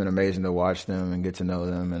it's just been amazing to watch them and get to know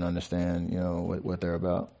them and understand, what they're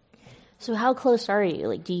about. So how close are you?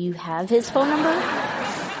 Like, do you have his phone number?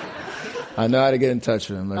 I know how to get in touch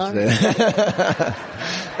with him. Let's say.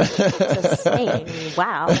 Just saying.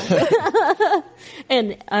 Wow.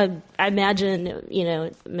 And I imagine,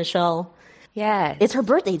 Michelle. Yes. It's her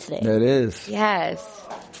birthday today. It is. Yes.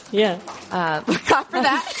 Yeah. Look out for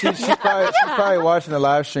that. She's probably watching the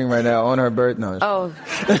live stream right now on her birthday. No. Oh,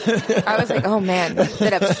 I was like, oh man,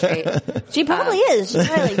 sit up straight. She probably is. She's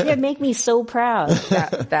probably like, make me so proud.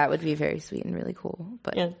 That would be very sweet and really cool.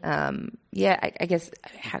 But I guess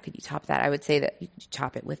how could you top that? I would say that you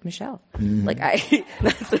top it with Michelle. Mm-hmm. Like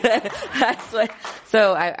that's what.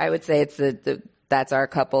 So I would say it's that's our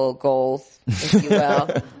couple goals, if you will.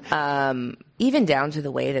 Even down to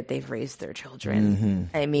the way that they've raised their children. Mm-hmm.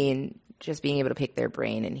 I mean, just being able to pick their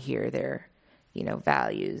brain and hear their,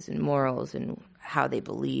 values and morals and how they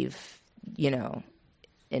believe, in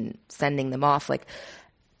sending them off. Like,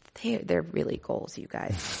 they're really goals, you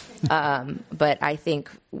guys. But I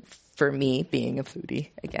think for me, being a foodie,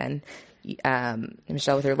 again,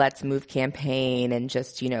 Michelle with her Let's Move campaign and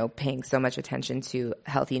just, paying so much attention to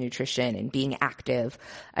healthy nutrition and being active,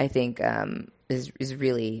 I think, is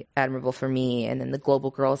really admirable for me. And then the Global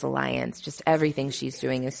Girls Alliance, just everything she's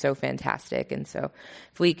doing is so fantastic. And so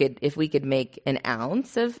if we could make an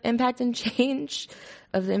ounce of impact and change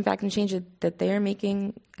that they are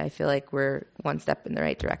making, I feel like we're one step in the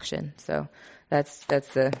right direction. So that's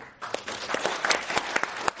the...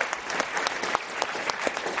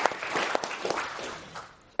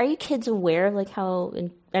 Are you kids aware, like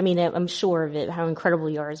I'm sure of it, how incredible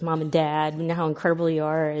you are as mom and dad, and how incredible you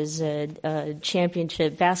are as a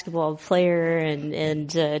championship basketball player and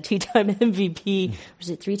two-time MVP? Was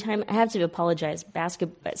it three-time? I have to apologize.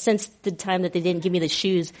 Basketball, since the time that they didn't give me the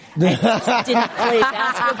shoes, I just didn't play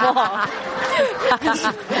basketball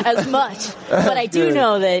as much. But I do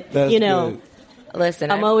know that, Good. Listen,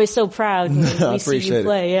 I'm always so proud when we see you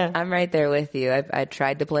play. Yeah, I'm right there with you. I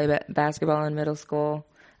tried to play basketball in middle school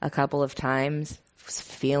a couple of times. Was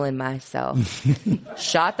feeling myself.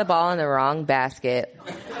 Shot the ball in the wrong basket.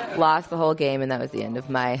 Lost the whole game, and that was the end of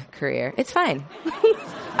my career. It's fine.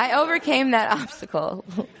 I overcame that obstacle.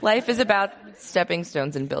 Life is about stepping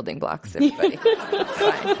stones and building blocks, everybody. It's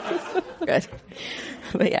fine. Good.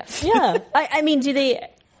 But yeah. Yeah. I mean, do they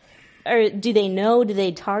know? Do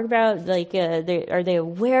they talk about, like, are they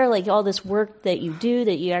aware, like, all this work that you do,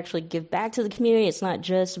 that you actually give back to the community? It's not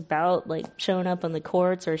just about, like, showing up on the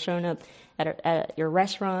courts or showing up at your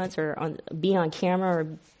restaurants or being on camera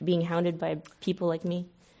or being hounded by people like me.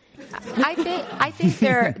 I think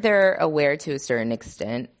they're aware to a certain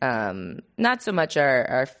extent. Not so much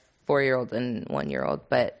our 4-year-old and 1-year-old,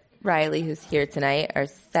 but Riley, who's here tonight, our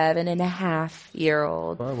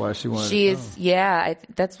 7.5-year-old. Why she wanted to come. Yeah, I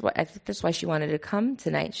think that's why she wanted to come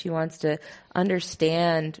tonight. She wants to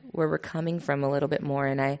understand where we're coming from a little bit more,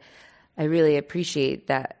 and I really appreciate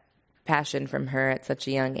that passion from her at such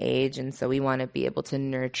a young age, and so we want to be able to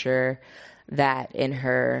nurture that in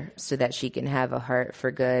her so that she can have a heart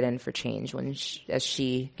for good and for change as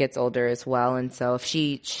she gets older as well. And so if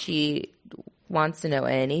she wants to know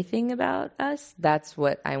anything about us, that's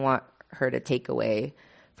what I want her to take away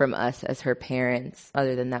from us as her parents.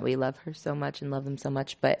 Other than that, we love her so much and love them so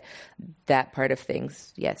much. But that part of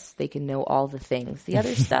things, yes, they can know all the things. The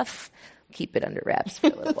other stuff, keep it under wraps for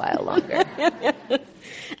a little while longer.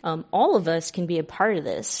 All of us can be a part of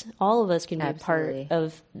this. All of us can be Absolutely. a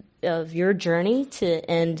part of your journey to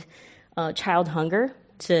end child hunger,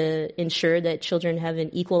 to ensure that children have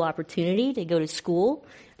an equal opportunity to go to school,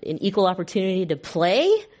 an equal opportunity to play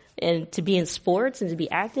and to be in sports and to be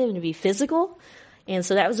active and to be physical. And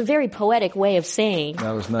so that was a very poetic way of saying.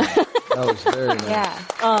 That was nice. That was very nice. Yeah.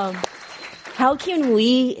 How can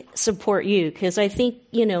we support you? Because I think,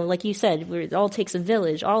 like you said, it all takes a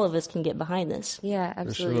village. All of us can get behind this. Yeah,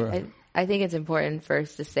 absolutely. Sure. I think it's important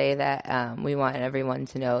first to say that we want everyone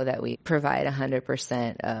to know that we provide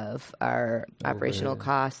 100% of our operational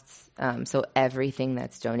costs. So everything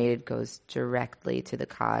that's donated goes directly to the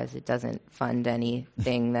cause. It doesn't fund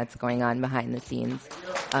anything that's going on behind the scenes. So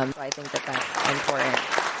I think that's important to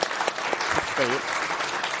state.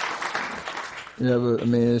 Yeah, but I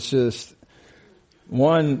mean, it's just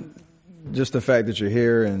just the fact that you're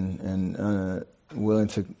here and willing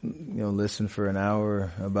to, listen for an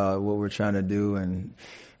hour about what we're trying to do, and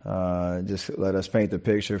just let us paint the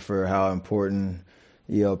picture for how important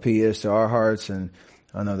ELP is to our hearts. And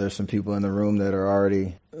I know there's some people in the room that are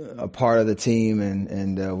already a part of the team,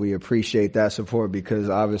 and we appreciate that support, because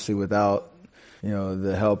obviously without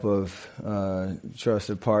the help of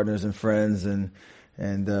trusted partners and friends and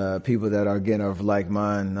people that are, again, of like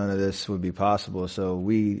mind, none of this would be possible. So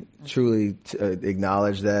we truly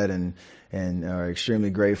acknowledge that and are extremely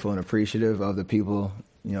grateful and appreciative of the people,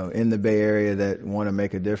 in the Bay Area that want to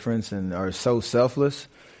make a difference and are so selfless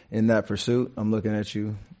in that pursuit. I'm looking at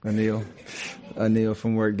you, Anil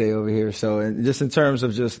from Workday over here. So, and just in terms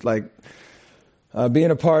of just like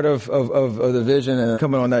being a part of the vision and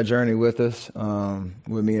coming on that journey with us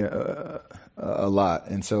would mean a lot.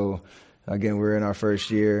 And so, again, we're in our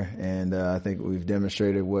first year, and I think we've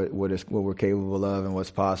demonstrated what we're capable of and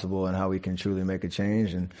what's possible and how we can truly make a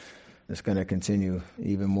change. And it's going to continue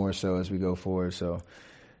even more so as we go forward. So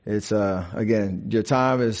it's, again, your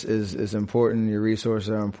time is important. Your resources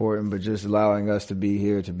are important, but just allowing us to be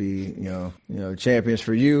here to be, champions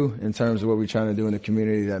for you in terms of what we're trying to do in the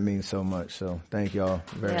community, that means so much. So thank y'all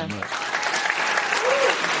very much.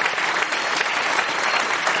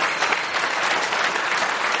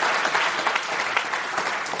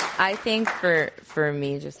 I think for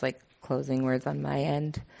me, just like closing words on my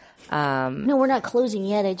end. No, we're not closing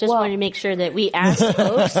yet. I just wanted to make sure that we ask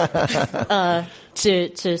folks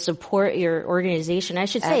to support your organization. I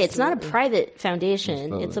should say It's not a private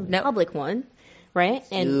foundation; it's a public one, right?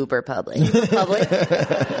 Super public.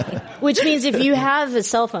 Which means if you have a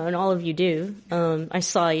cell phone, all of you do. I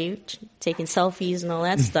saw you taking selfies and all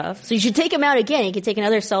that stuff. So you should take them out again. You can take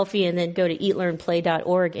another selfie and then go to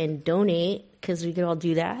eatlearnplay.org and donate, because we could all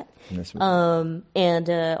do that. Yes, and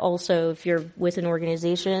also, if you're with an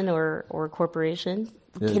organization or a corporation,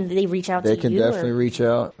 can they reach out to you? They can definitely reach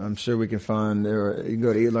out. I'm sure we can find there. You can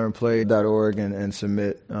go to eatlearnplay.org and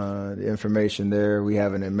submit the information there. We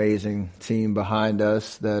have an amazing team behind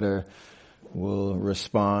us that will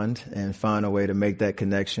respond and find a way to make that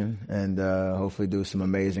connection and hopefully do some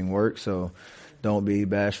amazing work. So don't be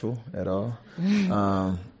bashful at all.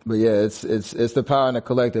 But yeah, it's the power in the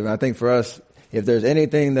collective. And I think for us, if there's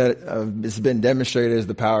anything that has been demonstrated, is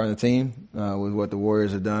the power in the team with what the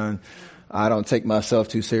Warriors have done. I don't take myself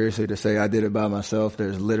too seriously to say I did it by myself.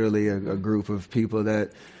 There's literally a group of people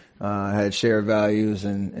that had shared values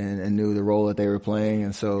and knew the role that they were playing.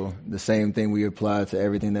 And so the same thing we apply to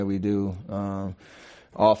everything that we do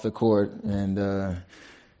off the court, and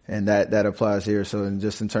that applies here. So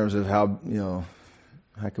just in terms of how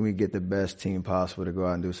can we get the best team possible to go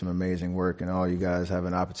out and do some amazing work, and all you guys have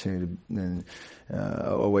an opportunity and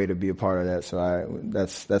a way to be a part of that. So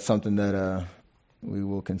that's something that we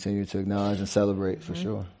will continue to acknowledge and celebrate for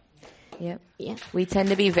sure. Yep. Yeah. We tend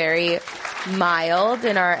to be very mild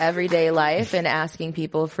in our everyday life and asking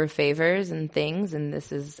people for favors and things, and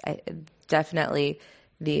this is definitely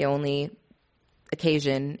the only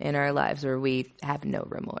occasion in our lives where we have no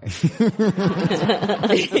remorse.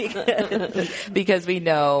 because we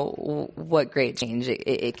know what great change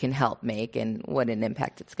it can help make and what an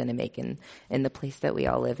impact it's going to make in the place that we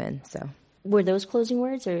all live in. So, were those closing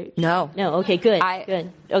words or no? Okay, good.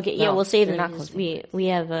 Good. Okay, yeah, we'll save them. We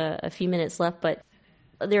have a few minutes left, but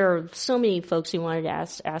there are so many folks who wanted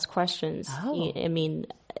to ask questions. Oh. I mean,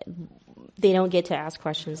 they don't get to ask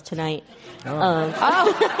questions tonight.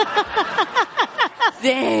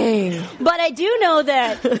 Dang. But I do know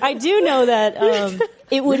that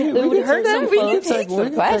it would hurt some folks. I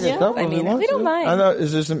mean, we don't mind. I know.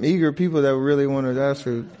 Is there some eager people that really want to ask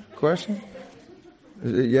a question?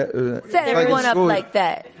 Set everyone up like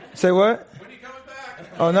that. Say what?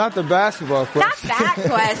 Oh, not the basketball question. Not that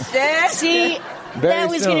question. See, that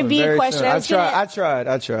was going to be a question. I tried.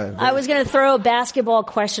 I was going to throw a basketball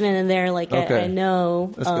question in there, like okay. I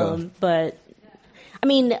know. Let's go. But I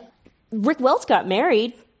mean, Rick Welts got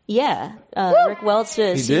married. Yeah, Rick Welts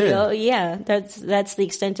is CEO. Yeah, that's the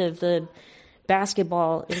extent of the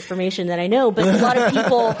basketball information that I know. But a lot of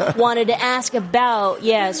people wanted to ask about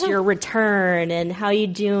your return and how you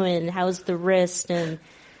doing, how's the wrist, and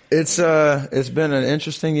it's been an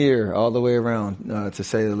interesting year all the way around, to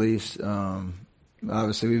say the least.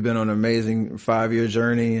 Obviously, we've been on an amazing 5-year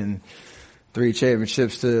journey and 3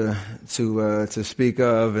 championships to speak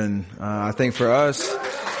of, and I think for us.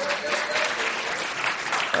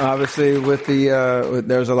 Obviously,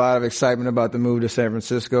 there's a lot of excitement about the move to San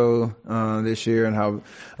Francisco this year and how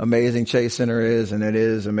amazing Chase Center is, and it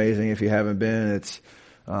is amazing if you haven't been. It's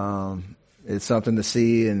it's something to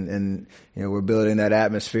see, and we're building that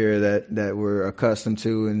atmosphere that we're accustomed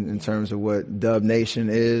to in terms of what Dub Nation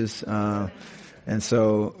is. And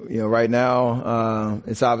so, right now,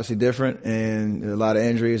 it's obviously different, and a lot of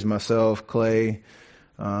injuries, myself, Clay,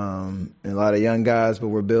 and a lot of young guys, but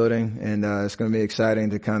we're building, and it's going to be exciting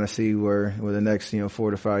to kind of see where the next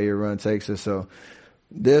 4 to 5 year run takes us. So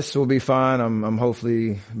this will be fine. I'm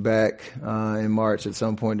hopefully back in March at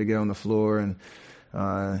some point to get on the floor and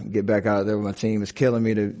get back out there with my team. It's killing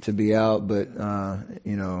me to be out, but a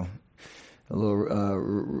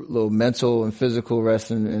little mental and physical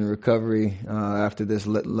rest and recovery after this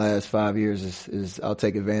last 5 years is I'll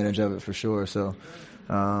take advantage of it for sure. So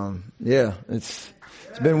it's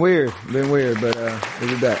been weird, but we'll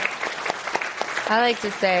be back. I like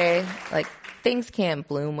to say, things can't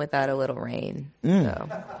bloom without a little rain. So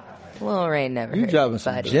a little rain never hurts. You dropping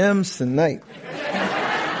some gems tonight.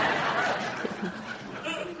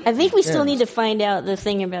 I think we still need to find out the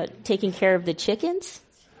thing about taking care of the chickens.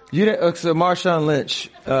 So Marshawn Lynch,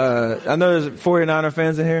 I know there's 49er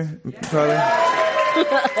fans in here, probably.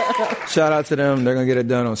 Shout out to them. They're going to get it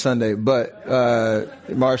done on Sunday. But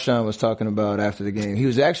Marshawn was talking about after the game. He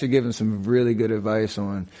was actually giving some really good advice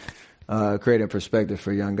on creating perspective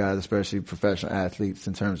for young guys, especially professional athletes,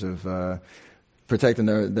 in terms of protecting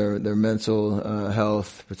their mental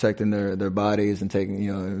health, protecting their bodies, and taking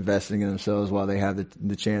investing in themselves while they have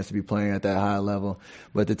the chance to be playing at that high level,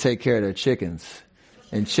 but to take care of their chickens.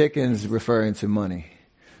 And chickens referring to money.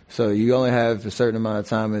 So you only have a certain amount of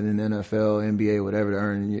time in the NFL, NBA, whatever, to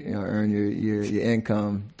earn your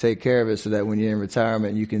income. Take care of it so that when you're in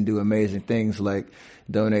retirement, you can do amazing things like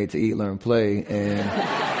donate to Eat, Learn, Play, and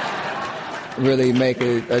really make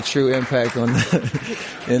a true impact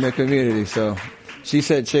in the community. So she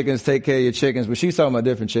said chickens, take care of your chickens, but she's talking about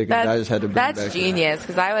different chickens. I just had to bring it back. That's genius,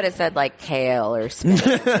 because I would have said kale or spinach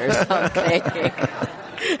or something.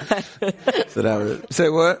 So that was say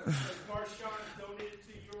what?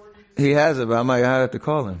 He has it, but I might have to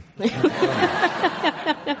call him. I'm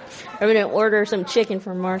going to order some chicken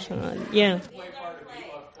from Marshawn. Yeah.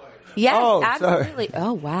 Yes, absolutely. Sorry.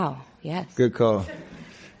 Oh, wow. Yes. Good call.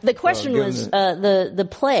 The question was the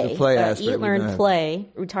play. The play aspect. Eat, Learn, Play.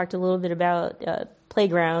 We talked a little bit about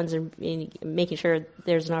playgrounds and making sure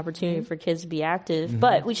there's an opportunity for kids to be active.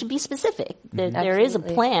 But we should be specific. There is a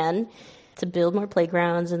plan to build more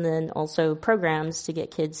playgrounds, and then also programs to get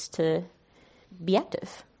kids to be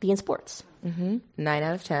active, be in sports. 9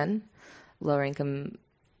 out of 10 lower income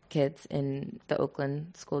kids in the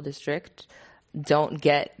Oakland School District don't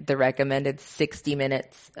get the recommended 60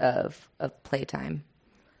 minutes of playtime.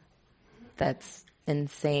 That's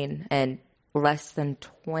insane. And less than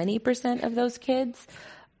 20% of those kids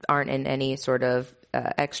aren't in any sort of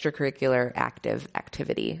extracurricular active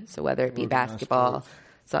activity. So whether it be basketball,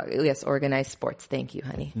 organized sports. Thank you,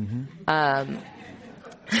 honey.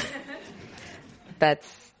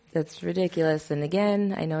 That's ridiculous. And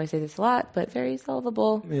again, I know I say this a lot, but very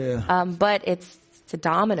solvable. Yeah. But it's a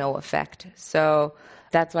domino effect. So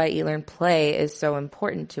that's why Eat, Learn, Play is so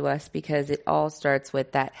important to us, because it all starts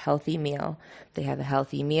with that healthy meal. They have a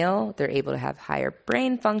healthy meal. They're able to have higher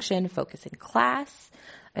brain function, focus in class,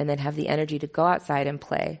 and then have the energy to go outside and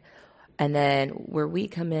play. And then where we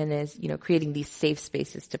come in is, creating these safe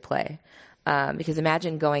spaces to play. Because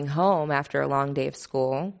imagine going home after a long day of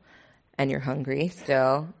school and you're hungry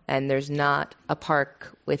still, and there's not a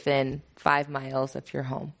park within 5 miles of your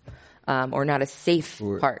home, or not a safe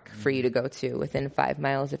park for you to go to within 5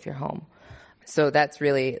 miles of your home. So that's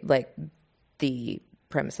really the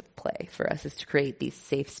premise of play for us, is to create these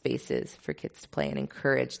safe spaces for kids to play and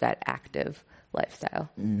encourage that active lifestyle.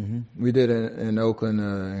 We did in Oakland,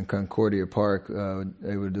 in Concordia Park.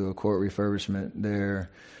 They would do a court refurbishment there.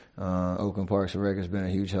 Oakland Parks and Rec has been a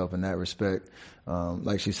huge help in that respect.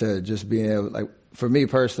 Like she said, just being able, for me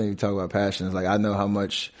personally, you talk about passions. I know how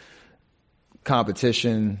much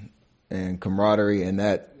competition and camaraderie and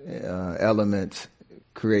that element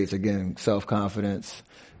creates, again, self-confidence.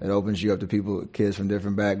 It opens you up to kids from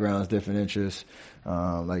different backgrounds, different interests.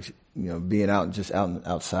 Being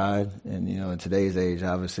outside, and in today's age,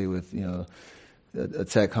 obviously with a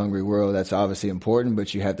tech-hungry world, that's obviously important,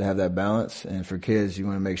 but you have to have that balance. And for kids, you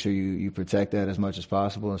want to make sure you protect that as much as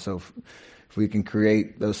possible. And so if we can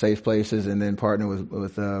create those safe places and then partner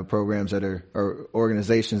with programs or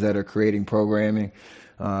organizations that are creating programming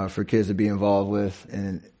for kids to be involved with,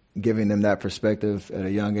 and giving them that perspective at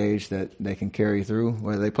a young age that they can carry through,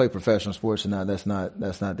 whether they play professional sports or not, that's not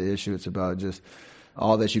the issue. It's about just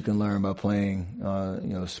all that you can learn by playing,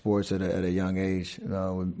 sports at a young age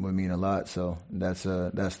would mean a lot. So that's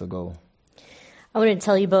the goal. I want to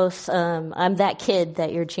tell you both, I'm that kid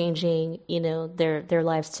that you're changing, their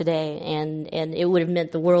lives today. And it would have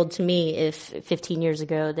meant the world to me if 15 years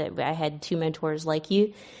ago that I had two mentors like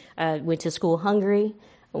you. I went to school hungry.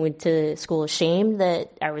 I went to school ashamed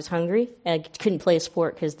that I was hungry. I couldn't play a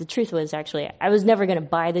sport because the truth was actually I was never going to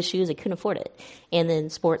buy the shoes. I couldn't afford it. And then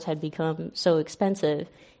sports had become so expensive.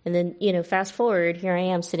 And then, fast forward, here I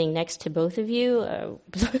am sitting next to both of you.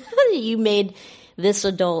 You made this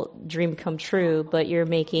adult dream come true, but you're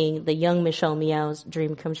making the young Michelle Meow's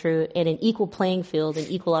dream come true, and an equal playing field and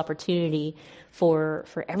equal opportunity for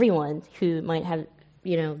everyone who might have,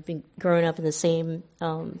 been growing up in the same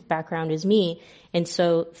background as me. And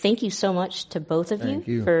so thank you so much to both of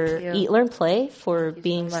you for Eat, Learn, Play, for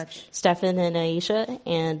being Stefan and Aisha,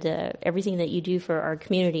 and everything that you do for our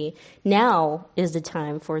community. Now is the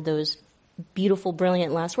time for those beautiful,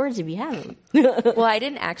 brilliant last words if you have them. Well, I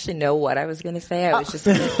didn't actually know what I was going to say. I was just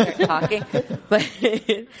going to start talking. But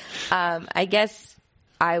I guess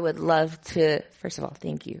I would love to, first of all,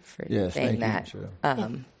 thank you for saying that. It's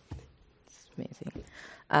amazing.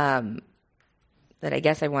 That I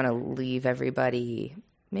guess I want to leave everybody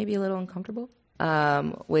maybe a little uncomfortable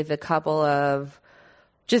with a couple of,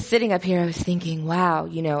 just sitting up here, I was thinking, wow,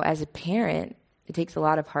 as a parent, it takes a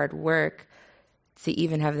lot of hard work to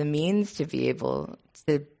even have the means to be able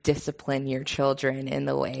to discipline your children in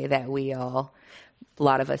the way that a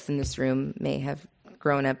lot of us in this room may have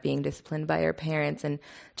grown up being disciplined by our parents. And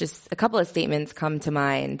just a couple of statements come to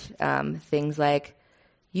mind, things like,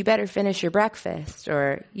 you better finish your breakfast,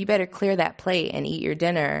 or you better clear that plate and eat your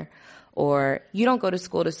dinner, or you don't go to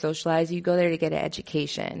school to socialize, you go there to get an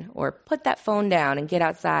education, or put that phone down and get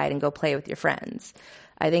outside and go play with your friends.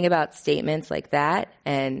 I think about statements like that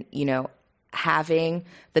and, having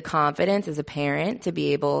the confidence as a parent to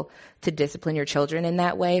be able to discipline your children in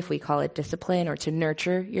that way, if we call it discipline, or to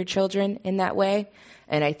nurture your children in that way.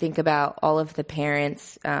 And I think about all of the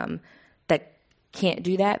parents that can't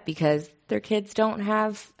do that because their kids don't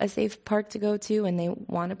have a safe park to go to, and they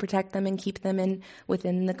want to protect them and keep them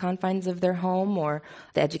within the confines of their home, or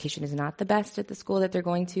the education is not the best at the school that they're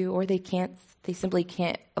going to, or they simply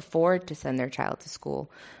can't afford to send their child to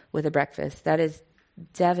school with a breakfast. That is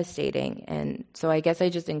devastating. And so I guess I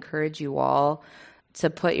just encourage you all to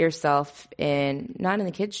put yourself not in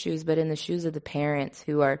the kids' shoes, but in the shoes of the parents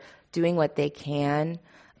who are doing what they can,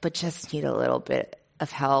 but just need a little bit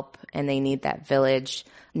of help, and they need that village.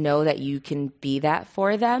 Know that you can be that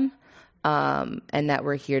for them, and that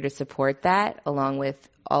we're here to support that, along with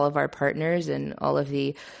all of our partners and all of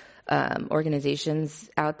the organizations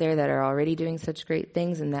out there that are already doing such great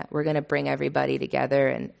things, and that we're going to bring everybody together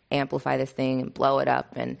and amplify this thing and blow it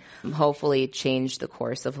up and hopefully change the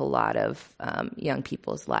course of a lot of young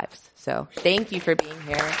people's lives. So thank you for being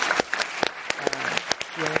here. Do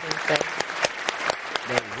you have anything to say?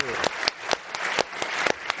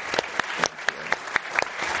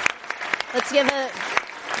 Let's give a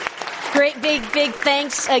great big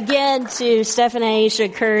thanks again to Stefan and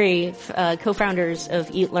Aisha Curry, co-founders of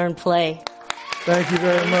Eat, Learn, Play. Thank you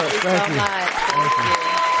very much. Thank you so much.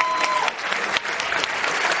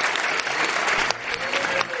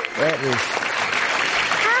 Thank you.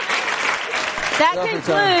 That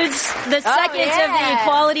concludes the second of the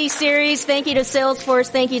Equality Series. Thank you to Salesforce.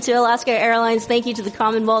 Thank you to Alaska Airlines. Thank you to the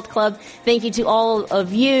Commonwealth Club. Thank you to all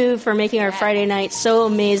of you for making our Friday night so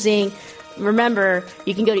amazing. Remember,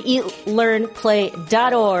 you can go to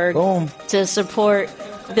eatlearnplay.org to support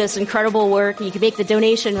this incredible work. You can make the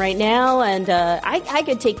donation right now, and I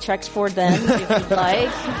could take checks for them if you'd like.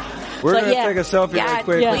 We're going to take a selfie right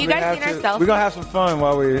quick. Well, you guys seen our selfie? We're going to have some fun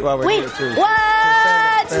while we're here, too.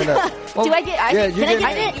 What? Stand up. Well, do I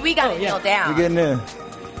get? We got to kneel down. You're getting in.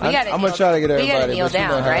 I'm going to try to get everybody. We got to kneel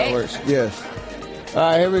down, right? Yes. All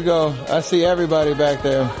right, here we go. I see everybody back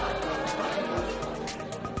there.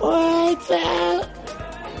 What's up?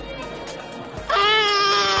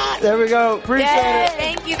 There we go. Appreciate it.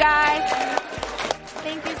 Thank you, guys.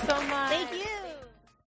 Thank you so much.